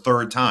win for a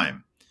third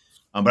time.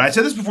 But I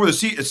said this before the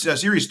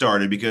series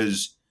started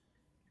because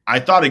I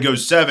thought it'd go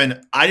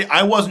 7.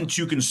 I wasn't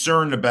too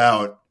concerned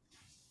about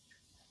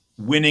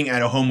winning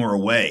at a home or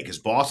away because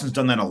Boston's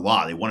done that a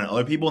lot. They won at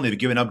other people, and they've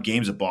given up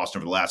games at Boston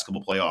over the last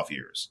couple playoff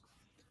years.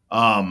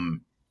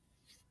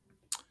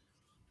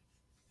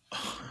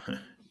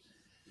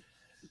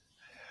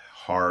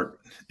 Heart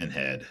and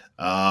head.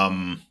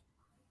 I'm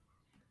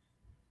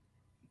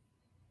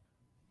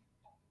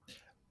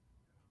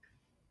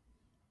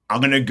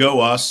going to go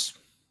us.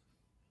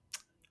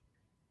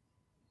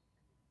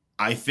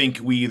 I think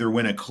we either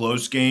win a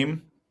close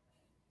game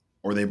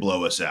or they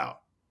blow us out.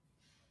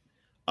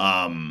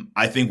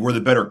 I think we're the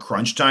better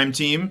crunch time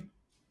team,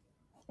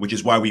 which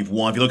is why we've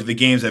won. If you look at the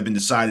games that have been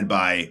decided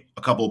by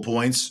a couple of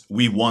points,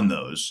 we've won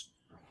those.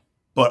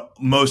 But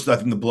most, I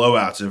think, the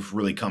blowouts have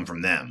really come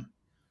from them.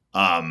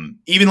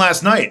 Even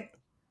last night,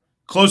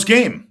 close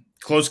game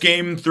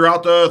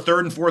throughout the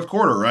third and fourth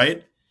quarter,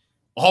 right?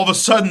 All of a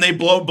sudden, they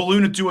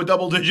balloon it to a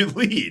double-digit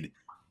lead.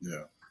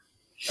 Yeah.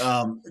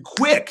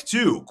 Quick,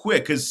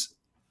 because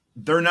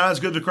they're not as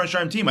good as a crunch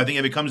time team. I think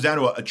if it comes down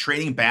to a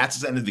trading bats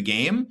at the end of the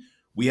game,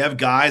 we have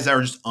guys that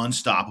are just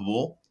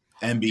unstoppable.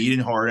 Embiid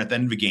and Harden at the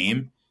end of the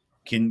game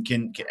can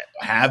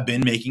have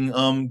been making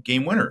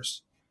game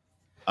winners.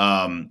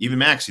 Even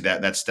Maxey,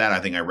 that stat I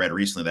think I read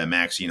recently that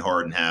Maxey and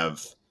Harden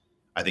have,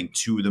 I think,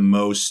 2 of the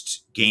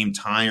most game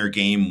tying or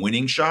game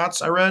winning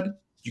shots. I read. Did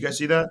you guys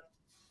see that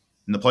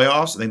in the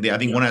playoffs? I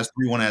think one has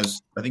 3, one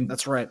has. I think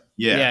that's right.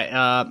 Yeah.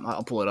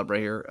 I'll pull it up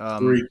right here.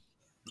 3,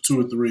 2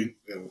 or 3.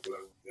 Yeah.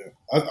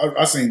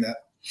 I've seen that.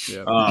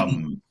 Yeah.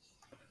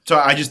 So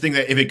I just think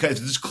that if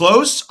it's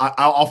close,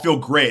 I'll feel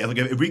great. Like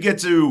if we get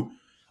to,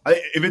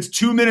 if it's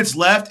 2 minutes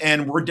left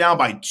and we're down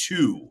by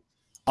 2,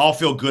 I'll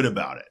feel good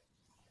about it.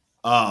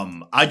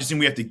 I just think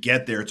we have to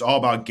get there. It's all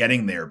about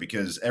getting there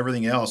because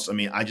everything else, I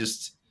mean, I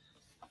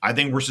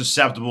think we're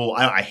susceptible.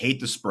 I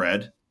hate the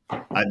spread.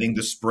 I think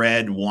the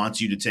spread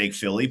wants you to take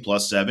Philly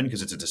 +7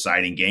 because it's a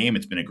deciding game.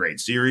 It's been a great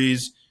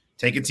series.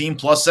 Take a team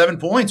 +7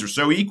 points or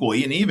so equal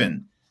and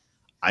even.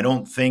 I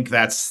don't think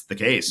that's the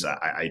case.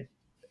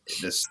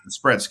 The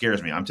spread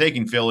scares me. I'm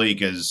taking Philly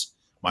because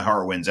my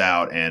heart wins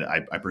out, and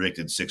I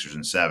predicted Sixers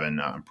and 7.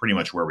 I'm pretty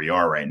much where we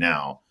are right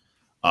now.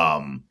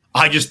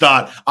 I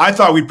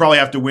thought we'd probably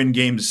have to win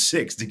Game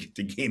 6 to get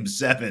to Game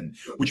 7,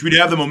 which we'd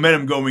have the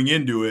momentum going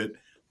into it.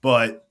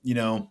 But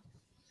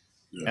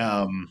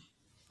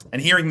and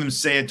hearing them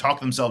say it, talk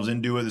themselves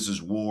into it, this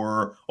is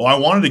war. Oh, I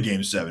wanted a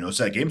Game 7.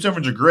 Game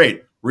 7s are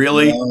great.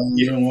 Really? No,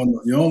 you don't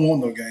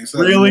want no Game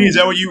 7. Really? Is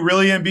that what you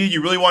really, Embiid?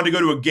 You really wanted to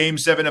go to a Game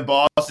 7 at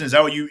Boston? Is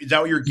that what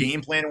your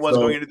game plan was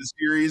going into the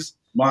series?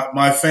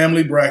 My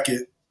family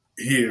bracket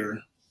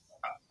here,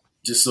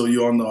 just so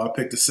you all know, I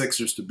picked the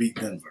Sixers to beat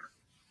Denver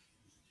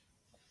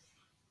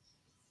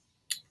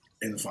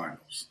in the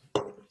finals.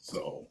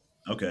 So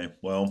okay,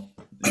 well,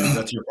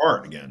 that's your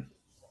part again.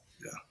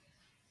 Yeah,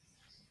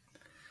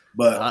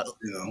 but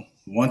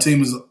one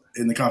team is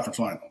in the conference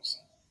finals.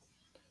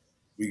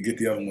 We can get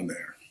the other one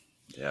there.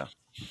 Yeah.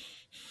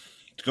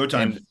 It's go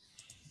time.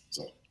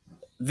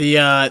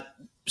 And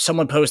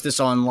someone posted this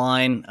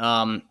online.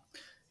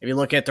 If you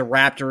look at the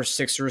Raptors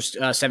Sixers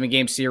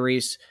 7-game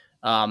series,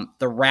 the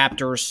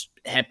Raptors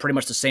had pretty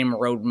much the same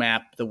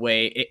roadmap. The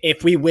way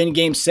if we win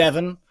Game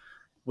 7,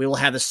 we will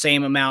have the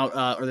same amount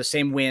or the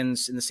same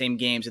wins in the same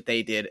games that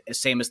they did,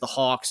 same as the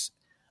Hawks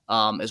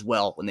as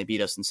well when they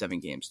beat us in 7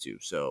 games too.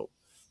 So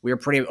we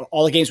were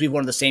all the games we've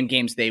won are the same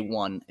games they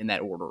won in that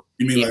order.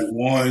 You mean like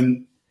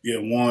 1? Yeah,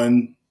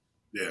 1.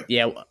 Yeah.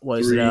 Yeah,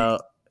 was 3,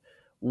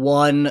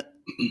 1,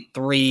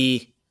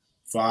 3,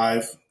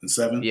 5, and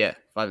 7? Yeah,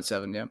 5 and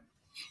 7, yeah.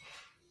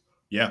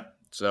 Yeah.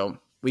 So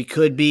we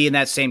could be in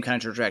that same kind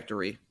of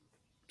trajectory.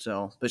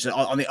 So, but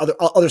on the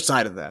other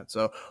side of that.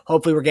 So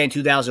hopefully we're getting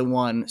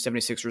 2001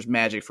 76ers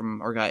magic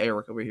from our guy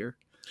Eric over here.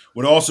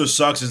 What also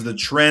sucks is the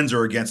trends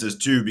are against us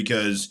too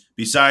because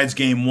besides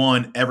Game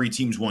 1, every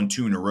team's won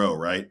 2 in a row,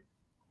 right?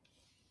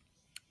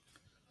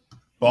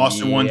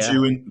 Boston won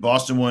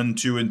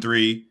 2 and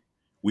 3.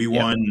 We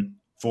won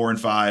 4 and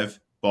 5.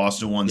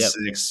 Boston won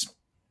 6.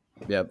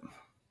 Yep.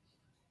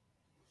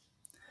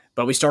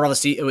 But we start on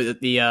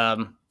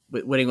the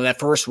winning with that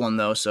first one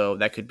though, so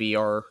that could be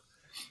our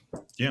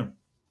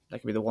that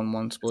could be the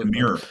 1-1 split.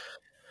 Mirror.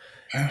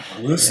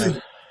 We'll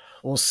see.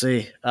 We'll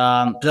see.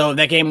 So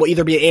that game will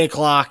either be at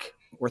 8:00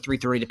 or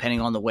 3:30,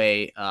 depending on the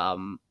way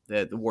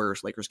the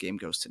Warriors-Lakers game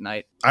goes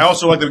tonight. I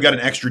also like that we got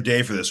an extra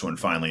day for this one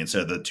finally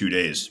instead of the 2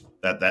 days.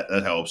 That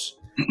helps.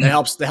 That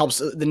helps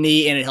the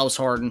knee and it helps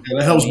Harden. Yeah,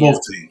 that helps both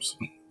teams.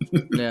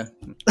 Yeah.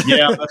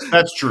 Yeah,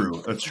 that's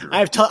true. That's true. I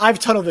have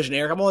tunnel vision,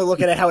 Eric. I'm only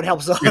looking at how it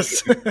helps us.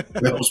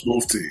 That helps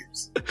both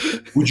teams.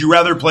 Would you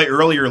rather play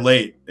early or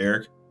late,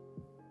 Eric?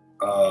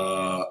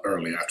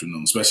 Early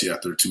afternoon, especially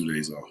after 2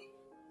 days off.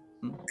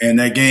 And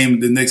that game,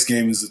 the next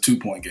game is a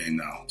 2-point game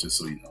now, just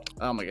so you know.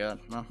 Oh my God.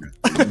 No.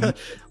 The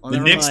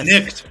Knicks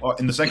nicked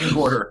in the second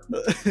quarter.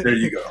 There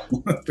you go.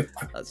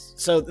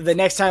 So the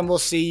next time we'll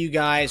see you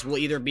guys, we'll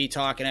either be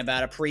talking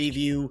about a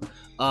preview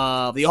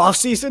of the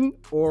offseason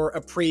or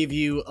a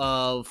preview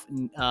of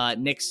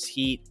Knicks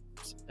Heat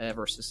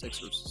versus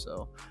Sixers.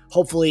 So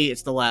hopefully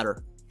it's the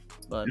latter.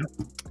 But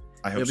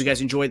I hope you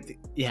guys enjoyed.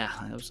 I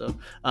hope so.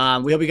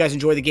 We hope you guys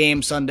enjoy the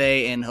game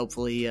Sunday, and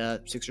hopefully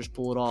Sixers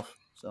pull it off.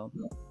 So,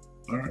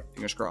 all right,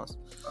 fingers crossed.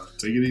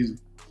 Take it easy.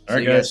 All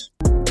right, guys.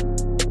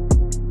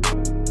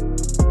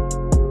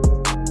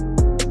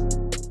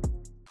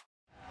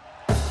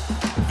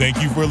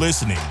 Thank you for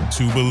listening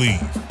to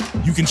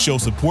Bleav. You can show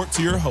support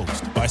to your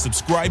host by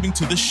subscribing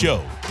to the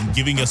show and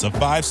giving us a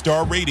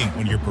 5-star rating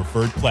on your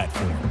preferred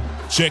platform.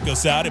 Check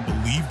us out at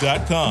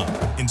Bleav.com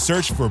and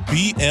search for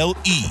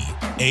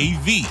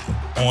BLEAV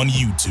on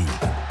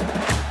YouTube.